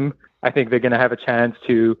ahead of them, I think they're going to have a chance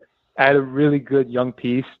to add a really good young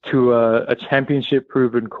piece to a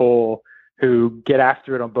championship-proven core who get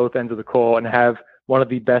after it on both ends of the core and have one of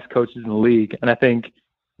the best coaches in the league. And I think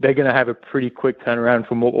they're going to have a pretty quick turnaround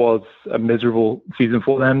from what was a miserable season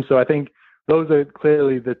for them. So I think those are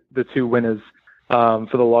clearly the 2 winners for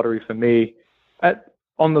the lottery for me.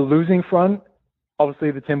 On the losing front, obviously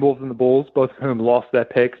the Timberwolves and the Bulls, both of whom lost their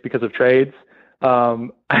picks because of trades.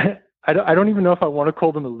 I don't even know if I want to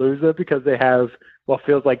call them a loser because they have what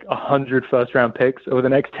feels like 100 first-round picks over the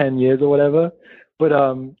next 10 years or whatever. But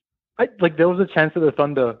there was a chance that the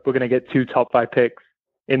Thunder were going to get 2 top 5 picks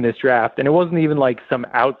in this draft, and it wasn't even like some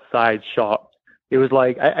outside shot. It was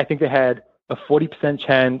like I think they had a 40%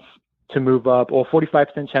 chance to move up, or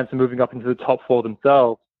 45% chance of moving up into the top 4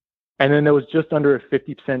 themselves, and then there was just under a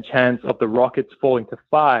 50% chance of the Rockets falling to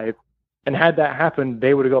 5. And had that happened,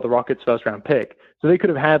 they would have got the Rockets' first-round pick. So they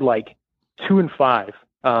could have had like 2 and 5.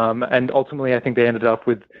 And ultimately, I think they ended up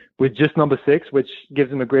with just number 6, which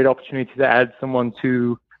gives them a great opportunity to add someone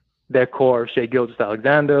to their core: Shai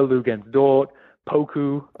Gilgeous-Alexander, Lou Dort,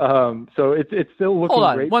 Poku. So it's still looking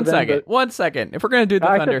great. Hold on, one second. If we're going to do the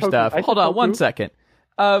Thunder stuff, hold on, 1 second.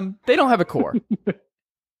 They don't have a core.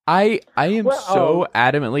 I am so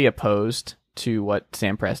adamantly opposed to what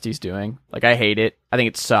Sam Presti's doing. Like, I hate it. I think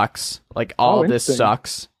it sucks. Like, all of this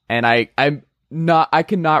sucks. And I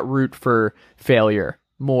cannot root for failure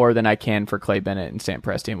more than I can for Clay Bennett and Sam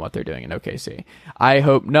Presti and what they're doing in OKC. I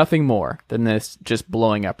hope nothing more than this just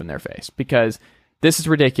blowing up in their face, because this is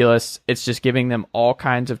ridiculous. It's just giving them all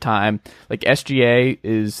kinds of time. Like, SGA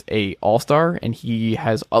is a all-star, and he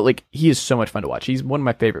is so much fun to watch. He's one of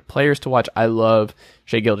my favorite players to watch. I love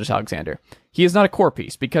Shai Gilgeous-Alexander. He is not a core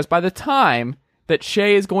piece, because by the time that Shai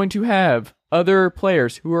is going to have other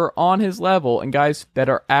players who are on his level and guys that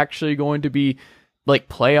are actually going to be like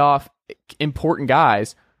playoff important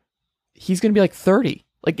guys, he's going to be like 30.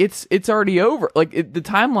 Like, it's already over. Like, the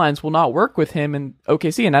timelines will not work with him in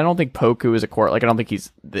OKC, and I don't think Poku is a core. Like, I don't think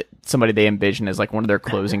he's somebody they envision as like one of their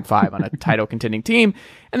closing 5 on a title contending team.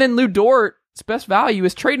 And then Lou Dort's best value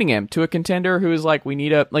is trading him to a contender who is like, we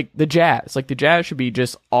need the Jazz. Like, the Jazz should be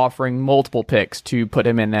just offering multiple picks to put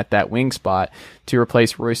him in at that wing spot to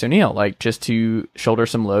replace Royce O'Neal, like, just to shoulder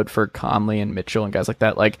some load for Conley and Mitchell and guys like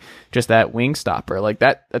that. Like, just that wing stopper. Like,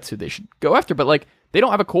 that's who they should go after. But like, they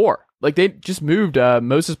don't have a core. Like, they just moved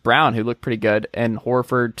Moses Brown, who looked pretty good, and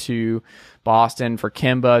Horford to Boston for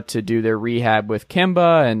Kemba to do their rehab with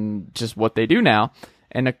Kemba and just what they do now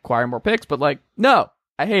and acquire more picks. But like, no,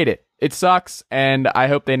 I hate it. It sucks, and I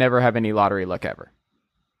hope they never have any lottery luck ever.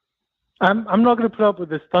 I'm not going to put up with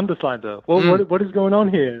this Thunder slander. Well, what is going on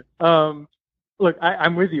here? Look,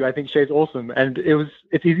 I'm with you. I think Shai's awesome, and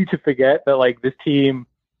it's easy to forget that like this team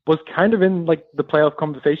was kind of in like the playoff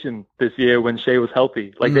conversation this year when Shai was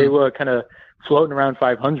healthy. Like, they were kind of floating around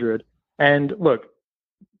 500. And look,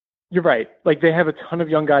 you're right. Like, they have a ton of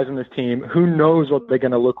young guys on this team. Who knows what they're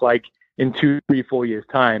going to look like in 2, 3, 4 years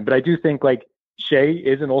time? But I do think like Shai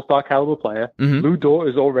is an all-star caliber player. Lou Dort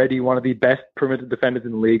is already one of the best perimeter defenders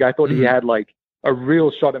in the league. I thought he had like a real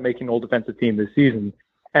shot at making an all-defensive team this season.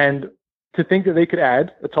 And to think that they could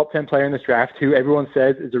add a top 10 player in this draft, who everyone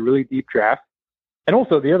says is a really deep draft. And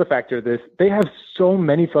also the other factor of this, they have so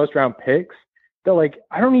many first-round picks that like,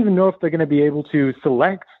 I don't even know if they're going to be able to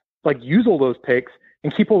select, like, use all those picks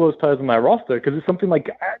and keep all those players on my roster, because it's something like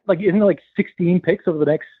isn't it like 16 picks over the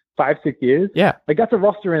next 5-6 years? Yeah, like, that's a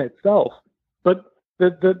roster in itself. But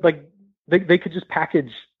they could just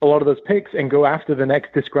package a lot of those picks and go after the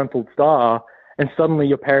next disgruntled star, and suddenly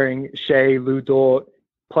you're pairing Shai, Lou Dort,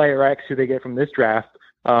 player X, who they get from this draft,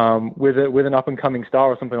 with an up and coming star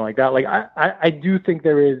or something like that. Like, I do think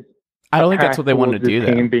there is. I don't think that's what they wanted to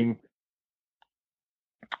do.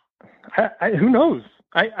 Who knows?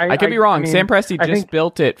 I could be wrong. I mean, Sam Presti just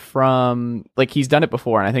built it from, like, he's done it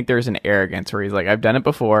before, and I think there's an arrogance where he's like, I've done it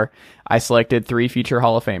before. I selected 3 future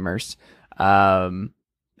Hall of Famers.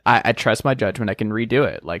 I trust my judgment. I can redo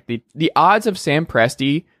it. Like, the odds of Sam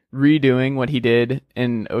Presti redoing what he did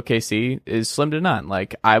in OKC is slim to none.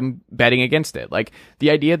 Like, I'm betting against it. Like, the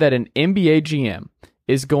idea that an NBA GM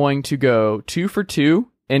is going to go 2 for 2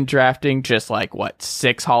 in drafting just like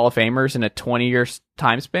 6 Hall of Famers in a 20-year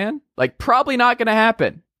time span, like, probably not going to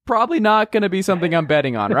happen. Probably not going to be something I'm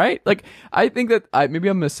betting on, right? Like, I think that maybe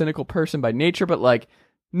I'm a cynical person by nature, but like,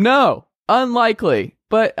 no, Unlikely.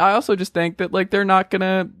 But I also just think that like they're not going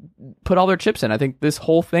to put all their chips in. I think this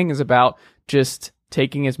whole thing is about just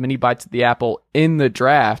taking as many bites of the apple in the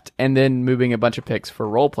draft and then moving a bunch of picks for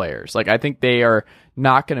role players. Like I think they are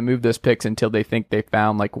not going to move those picks until they think they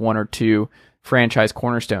found like one or two franchise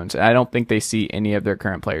cornerstones. And I don't think they see any of their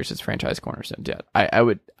current players as franchise cornerstones yet.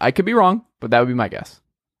 I could be wrong, but that would be my guess.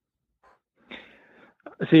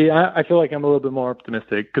 See, I feel like I'm a little bit more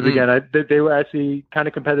optimistic because again, they were actually kind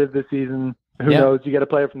of competitive this season. Who knows? You get a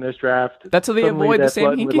player from this draft. That's how they avoid the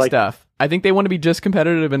Sam Hinkie stuff. I think they want to be just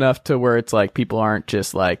competitive enough to where it's like people aren't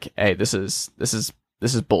just like, hey, this is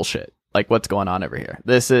bullshit. Like what's going on over here?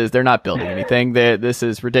 They're not building anything. This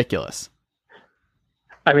is ridiculous.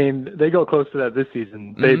 I mean, they go close to that this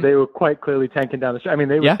season. They were quite clearly tanking down the stretch. I mean,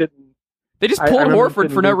 they were sitting. They just pulled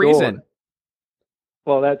Horford for no reason.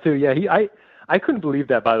 Well, that too. Yeah, I couldn't believe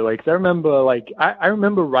that, by the way, because I remember I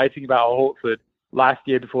remember writing about Horford last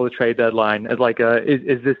year before the trade deadline as like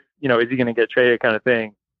is this, is he going to get traded kind of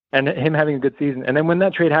thing, and him having a good season. And then when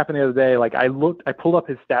that trade happened the other day, like I pulled up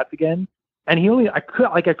his stats again, and I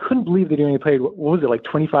couldn't believe that he only played, what was it, like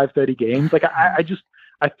 25, 30 games. Like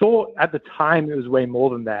I thought at the time it was way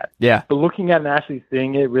more than that. Yeah. But looking at and actually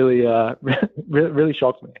seeing it really, really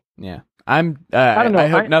shocks me. Yeah. I don't know. I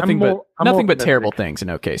hope nothing but terrible things in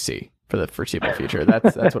OKC for the foreseeable future.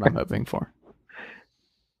 That's what I'm hoping for.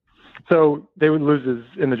 So they would lose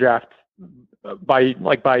in the draft by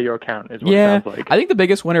your account is what it sounds like. I think the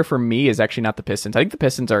biggest winner for me is actually not the Pistons. I think the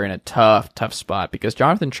Pistons are in a tough spot because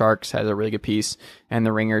Jonathan Sharks has a really good piece in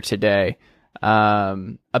the Ringer today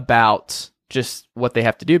about just what they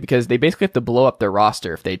have to do, because they basically have to blow up their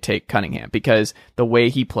roster if they take Cunningham, because the way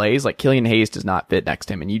he plays, like Killian Hayes does not fit next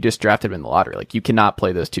to him, and you just drafted him in the lottery. Like you cannot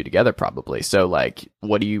play those two together probably. So like,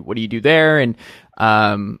 what do you do there? And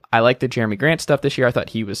I like the Jeremy Grant stuff this year. I thought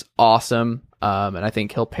he was awesome. And I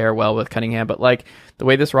think he'll pair well with Cunningham, but like the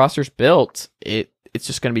way this roster's built, it's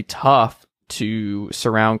just going to be tough to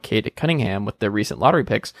surround Cade Cunningham with the recent lottery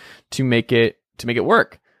picks to make it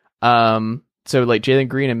work. So like Jalen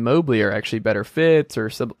Green and Mobley are actually better fits,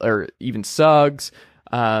 or even Suggs,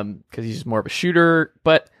 because he's just more of a shooter.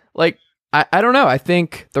 But like, I don't know. I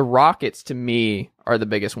think the Rockets to me are the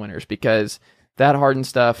biggest winners, because that Harden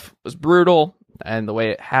stuff was brutal, and the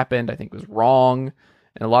way it happened, I think, was wrong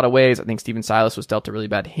in a lot of ways. I think Steven Silas was dealt a really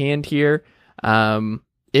bad hand here.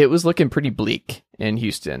 It was looking pretty bleak in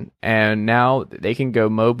Houston, and now they can go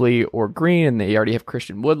Mobley or Green, and they already have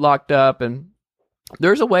Christian Wood locked up, and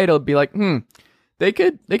there's a way to be like, they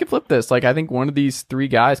could flip this. Like, I think one of these three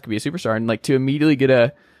guys could be a superstar, and like to immediately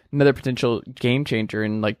get another potential game changer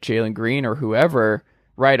in like Jalen Green or whoever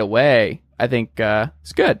right away, I think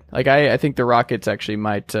it's good. Like, I think the Rockets actually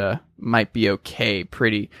might be okay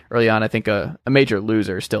pretty early on. I think a major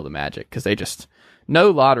loser is still the Magic, because they just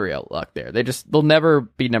no lottery luck there. They'll never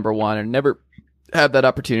be number one and never have that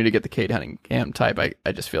opportunity to get the Cade Cunningham type.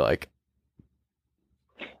 I just feel like.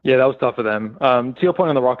 Yeah, that was tough for them. To your point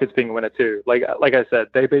on the Rockets being a winner too, like I said,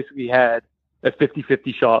 they basically had a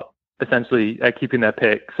 50-50 shot essentially at keeping that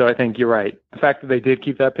pick. So I think you're right. The fact that they did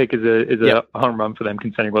keep that pick is a home run for them,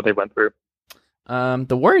 considering what they went through.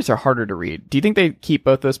 The Warriors are harder to read. Do you think they keep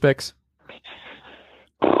both those picks?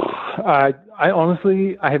 I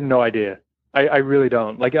honestly have no idea. I really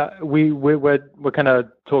don't. Like we're kind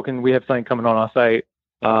of talking. We have something coming on our site.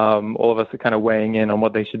 All of us are kind of weighing in on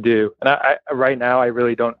what they should do. And I right now, I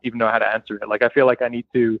really don't even know how to answer it. Like, I feel like I need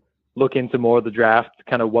to look into more of the draft,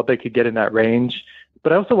 kind of what they could get in that range.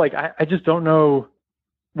 But I also I just don't know,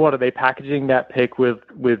 what are they packaging that pick with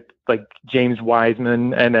like James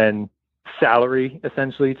Wiseman and then salary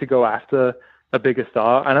essentially to go after a bigger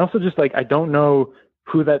star. And also just I don't know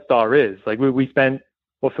who that star is. Like we spent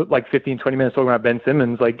like 15, 20 minutes talking about Ben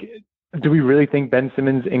Simmons. Like, do we really think Ben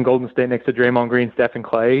Simmons in Golden State next to Draymond Green, Steph, and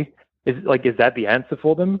Clay is that the answer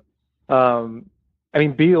for them? I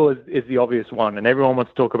mean, Beal is the obvious one, and everyone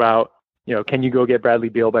wants to talk about, can you go get Bradley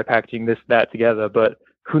Beal by packaging this, that together? But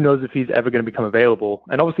who knows if he's ever going to become available?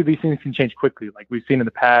 And obviously these things can change quickly. Like we've seen in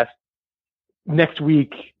the past, next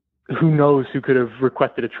week, who knows who could have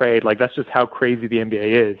requested a trade? Like, that's just how crazy the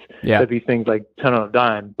NBA is. Yeah. That these things turn on a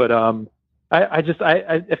dime. But I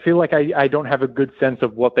feel like I don't have a good sense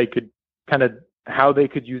of what they could how they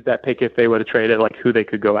could use that pick if they were to trade it, like who they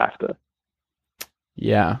could go after.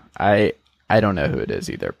 Yeah, I don't know who it is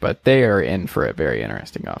either, but they are in for a very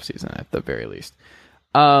interesting offseason at the very least.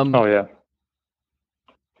 Oh yeah.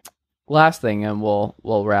 Last thing, and we'll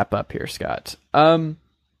wrap up here, Scott.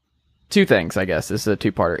 Two things, I guess. This is a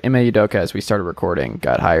two-parter. Ime Udoka, as we started recording,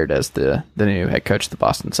 got hired as the new head coach of the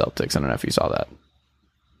Boston Celtics. I don't know if you saw that.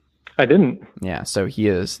 I didn't. Yeah, so he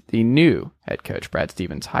is the new head coach. Brad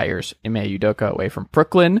Stevens hires Ime Udoka away from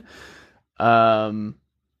Brooklyn.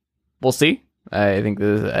 We'll see. I think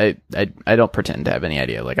I don't pretend to have any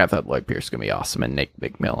idea. Like, I thought Lloyd Pierce was gonna be awesome, and Nick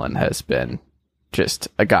McMillan has been just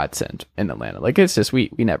a godsend in Atlanta. Like, it's just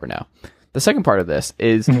we never know. The second part of this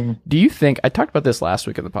is, do you think, I talked about this last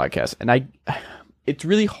week on the podcast, and it's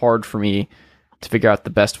really hard for me to figure out the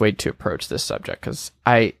best way to approach this subject, because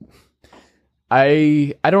I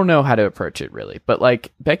don't know how to approach it really, but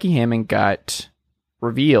like, Becky Hammon got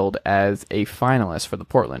revealed as a finalist for the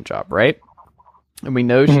Portland job, right? And we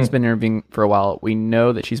know she's been interviewing for a while. We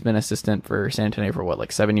know that she's been assistant for San Antonio for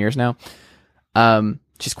like 7 years now.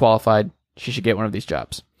 She's qualified. She should get one of these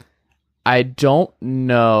jobs. I don't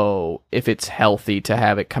know if it's healthy to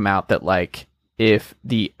have it come out that, like, if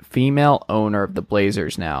the female owner of the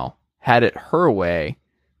Blazers now had it her way,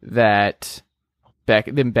 that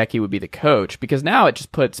then Becky would be the coach, because now it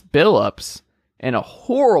just puts Billups in a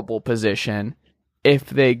horrible position if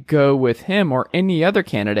they go with him or any other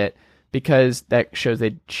candidate, because that shows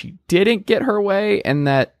that she didn't get her way and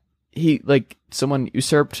that someone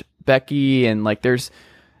usurped Becky, and like, there's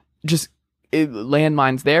just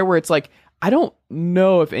landmines there where it's like, I don't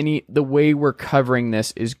know if the way we're covering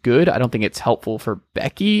this is good. I don't think it's helpful for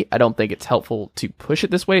Becky. I don't think it's helpful to push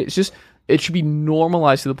it this way. It's just, it should be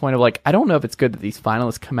normalized to the point of, like, I don't know if it's good that these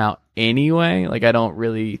finalists come out anyway. Like, I don't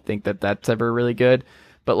really think that that's ever really good,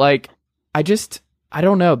 but like, I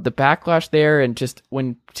don't know, the backlash there, and just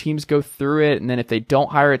when teams go through it, and then if they don't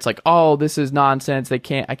hire, it's like, oh, this is nonsense. I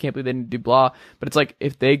can't believe they didn't do blah. But it's like,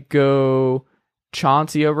 if they go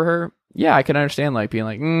Chauncey over her, yeah, I can understand, like, being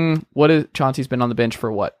like, what is, Chauncey's been on the bench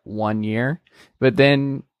for what, 1 year? But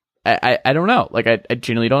then I don't know. Like, I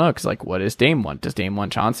genuinely don't know, because, like, what is Dame want? Does Dame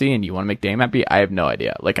want Chauncey, and you want to make Dame happy? I have no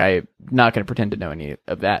idea. Like, I'm not going to pretend to know any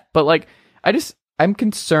of that. But like, I'm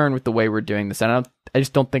concerned with the way we're doing this, and I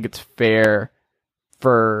just don't think it's fair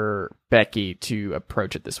for Becky to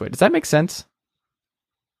approach it this way. Does that make sense?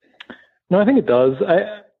 No, I think it does.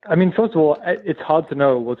 I mean, first of all, it's hard to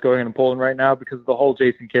know what's going on in Portland right now because of the whole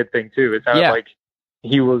Jason Kidd thing too. It sounded like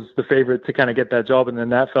he was the favorite to kind of get that job, and then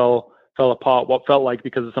that fell apart. What felt like,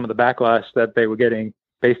 because of some of the backlash that they were getting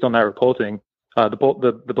based on that reporting,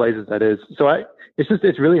 the Blazers, that is. So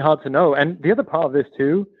it's really hard to know. And the other part of this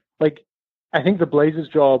too, like, I think the Blazers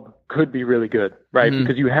job could be really good, right?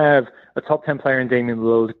 Because you have a top 10 player in Damian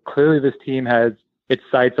Lillard. Clearly this team has its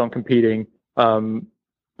sights on competing.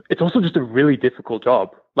 It's also just a really difficult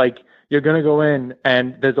job. Like, you're going to go in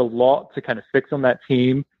and there's a lot to kind of fix on that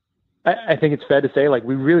team. I think it's fair to say, like,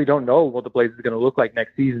 we really don't know what the Blazers are going to look like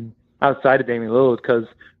next season outside of Damian Lillard, because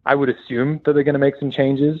I would assume that they're going to make some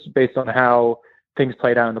changes based on how things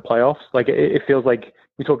played out in the playoffs. Like, it feels like,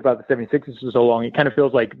 we talked about the 76ers for so long, it kind of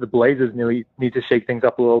feels like the Blazers need to shake things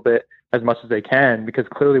up a little bit as much as they can, because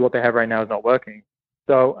clearly what they have right now is not working.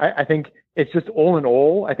 So I think it's just, all in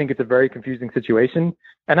all, I think it's a very confusing situation.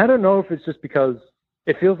 And I don't know if it's just because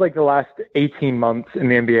it feels like the last 18 months in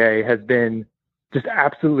the NBA has been just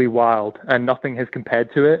absolutely wild and nothing has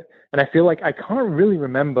compared to it. And I feel like I can't really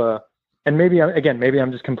remember, and maybe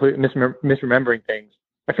I'm just completely misremembering things.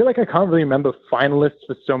 I feel like I can't really remember finalists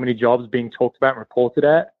for so many jobs being talked about and reported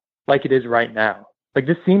at like it is right now. Like,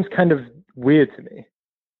 this seems kind of weird to me.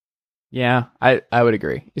 Yeah, I would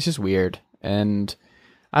agree. It's just weird. And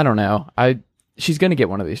I don't know. She's going to get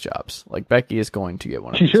one of these jobs. Like, Becky is going to get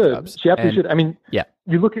one of these jobs. She absolutely should. I mean, yeah.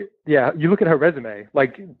 You look at her resume.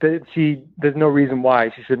 Like, there's no reason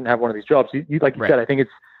why she shouldn't have one of these jobs. Like you said, I think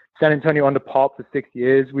it's San Antonio under Pop for 6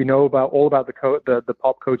 years. We know all about the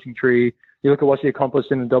Pop coaching tree. You look at what she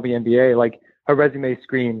accomplished in the WNBA. Like, her resume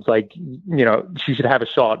screams like, she should have a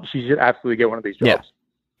shot. She should absolutely get one of these jobs.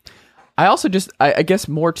 Yeah. I also I guess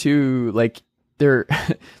more to, like, they're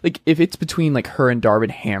like, if it's between like her and Darvin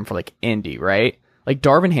Ham for like Indy, right? Like,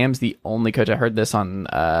 Darvin Ham's the only coach. I heard this on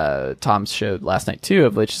Tom's show last night too,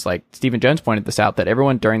 of which is, like, Stephen Jones pointed this out, that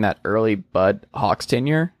everyone during that early Bud Hawks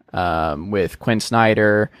tenure, with Quinn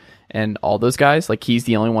Snyder and all those guys, like, he's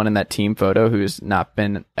the only one in that team photo who's not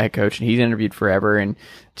been a head coach, and he's interviewed forever. And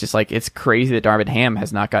just, like, it's crazy that Darvin Ham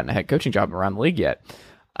has not gotten a head coaching job around the league yet.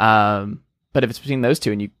 But if it's between those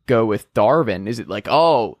two and you go with Darvin, is it like,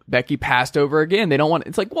 oh, Becky passed over again? They don't want it.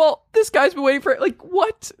 It's like, well, this guy's been waiting for it. Like,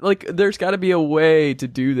 what? Like, there's got to be a way to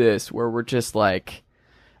do this where we're just like,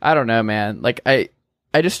 I don't know, man. Like, I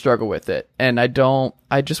just struggle with it. And I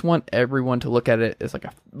just want everyone to look at it as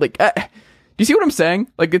like do you see what I'm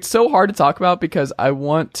saying? Like, it's so hard to talk about because I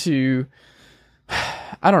want to,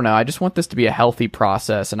 I don't know. I just want this to be a healthy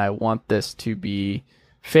process, and I want this to be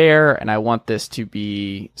fair, and I want this to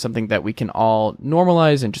be something that we can all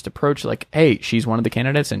normalize and just approach like, hey, she's one of the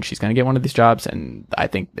candidates and she's going to get one of these jobs, and I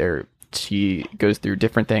think she goes through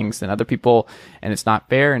different things than other people, and it's not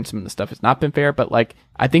fair, and some of the stuff has not been fair, but like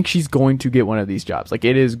I think she's going to get one of these jobs. Like,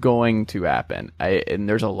 it is going to happen. And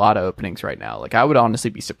there's a lot of openings right now. Like, I would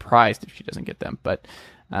honestly be surprised if she doesn't get them, but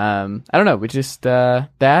I don't know. We just that,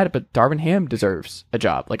 but Darvin Ham deserves a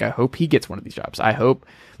job. Like, I hope he gets one of these jobs. I hope,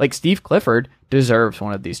 like, Steve Clifford deserves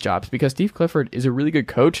one of these jobs, because Steve Clifford is a really good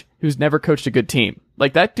coach who's never coached a good team.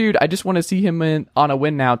 Like, that dude, I just want to see him on a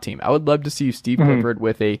win now team. I would love to see Steve Clifford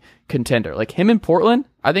with a contender. Like, him in Portland,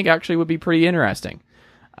 I think actually would be pretty interesting.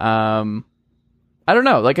 I don't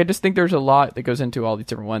know. Like, I just think there's a lot that goes into all these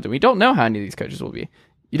different ones, and we don't know how any of these coaches will be.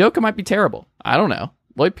 Udoka might be terrible. I don't know.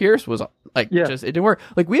 Lloyd Pierce was just, it didn't work.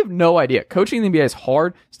 Like, we have no idea. Coaching in the NBA is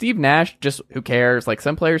hard. Steve Nash, just who cares? Like,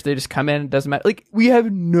 some players, they just come in, it doesn't matter. Like, we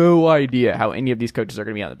have no idea how any of these coaches are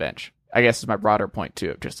going to be on the bench. I guess is my broader point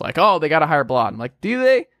too, of just like, oh, they got to hire Blot. I'm like, do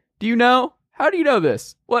they? Do you know? How do you know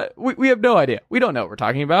this? What? We have no idea. We don't know what we're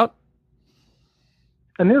talking about.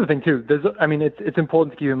 And the other thing too, it's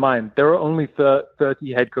important to keep in mind, there are only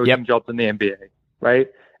 30 head coaching jobs in the NBA, right?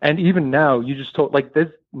 And even now, you just told, like, this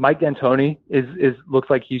Mike D'Antoni looks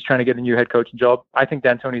like he's trying to get a new head coaching job. I think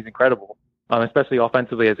D'Antoni's incredible, especially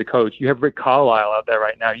offensively as a coach. You have Rick Carlisle out there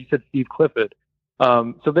right now. You said Steve Clifford.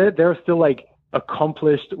 So there are still, like,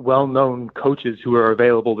 accomplished, well-known coaches who are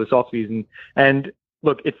available this offseason. And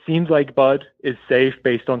look, it seems like Bud is safe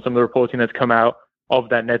based on some of the reporting that's come out of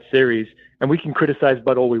that Nets series. And we can criticize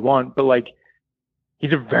Bud all we want, but, like,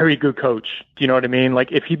 he's a very good coach. Do you know what I mean?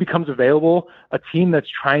 Like, if he becomes available, a team that's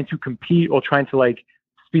trying to compete or trying to, like,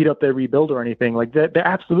 speed up their rebuild or anything, like, they're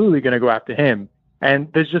absolutely going to go after him.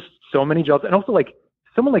 And there's just so many jobs. And also, like,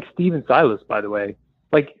 someone like Steven Silas, by the way,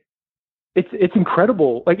 like, it's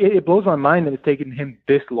incredible. Like, it blows my mind that it's taken him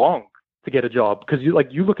this long to get a job, because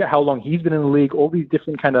you look at how long he's been in the league, all these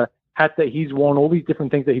different kind of hats that he's worn, all these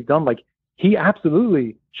different things that he's done. Like, he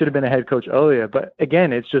absolutely should have been a head coach earlier. But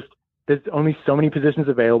again, it's just, there's only so many positions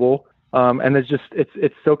available, and there's just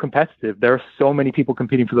it's so competitive. There are so many people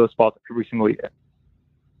competing for those spots every single year.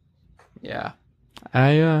 Yeah,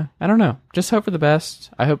 I don't know. Just hope for the best.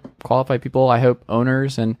 I hope qualified people. I hope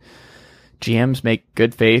owners and GMs make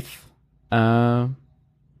good faith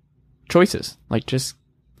choices. Like, just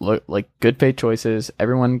look, like, good faith choices.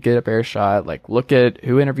 Everyone get a fair shot. Like, look at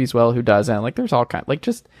who interviews well, who doesn't. Like, there's all kinds. Like,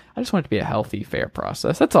 just I just want it to be a healthy, fair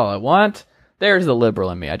process. That's all I want. There's the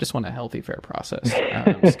liberal in me. I just want a healthy, fair process.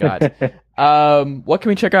 Scott, what can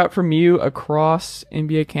we check out from you across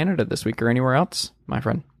NBA Canada this week or anywhere else, my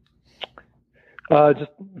friend?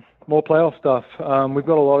 Just more playoff stuff. We've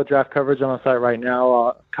got a lot of draft coverage on our site right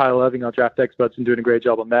now. Kyle Irving, our draft expert's been doing a great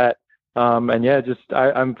job on that. And yeah,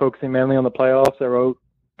 I'm focusing mainly on the playoffs. I wrote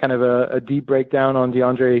kind of a deep breakdown on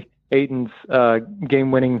DeAndre Ayton's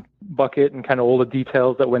game-winning bucket and kind of all the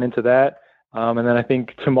details that went into that. And then I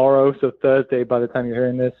think tomorrow, so Thursday, by the time you're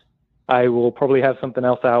hearing this, I will probably have something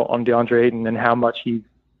else out on DeAndre Ayton and how much he's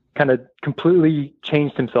kind of completely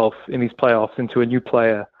changed himself in these playoffs into a new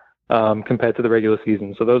player compared to the regular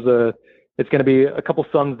season. So it's going to be a couple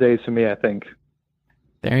Suns days for me, I think.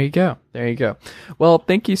 There you go. Well,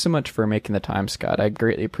 thank you so much for making the time, Scott. I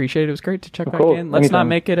greatly appreciate it. It was great to check back in. Let's not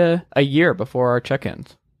make it a year before our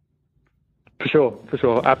check-ins. For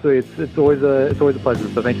sure. Absolutely. It's always a pleasure.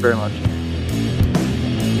 So thank you very much.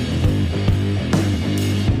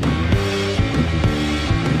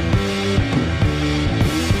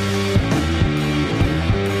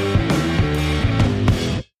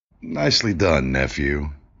 Nicely done, nephew.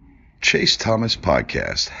 Chase Thomas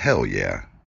Podcast. Hell yeah.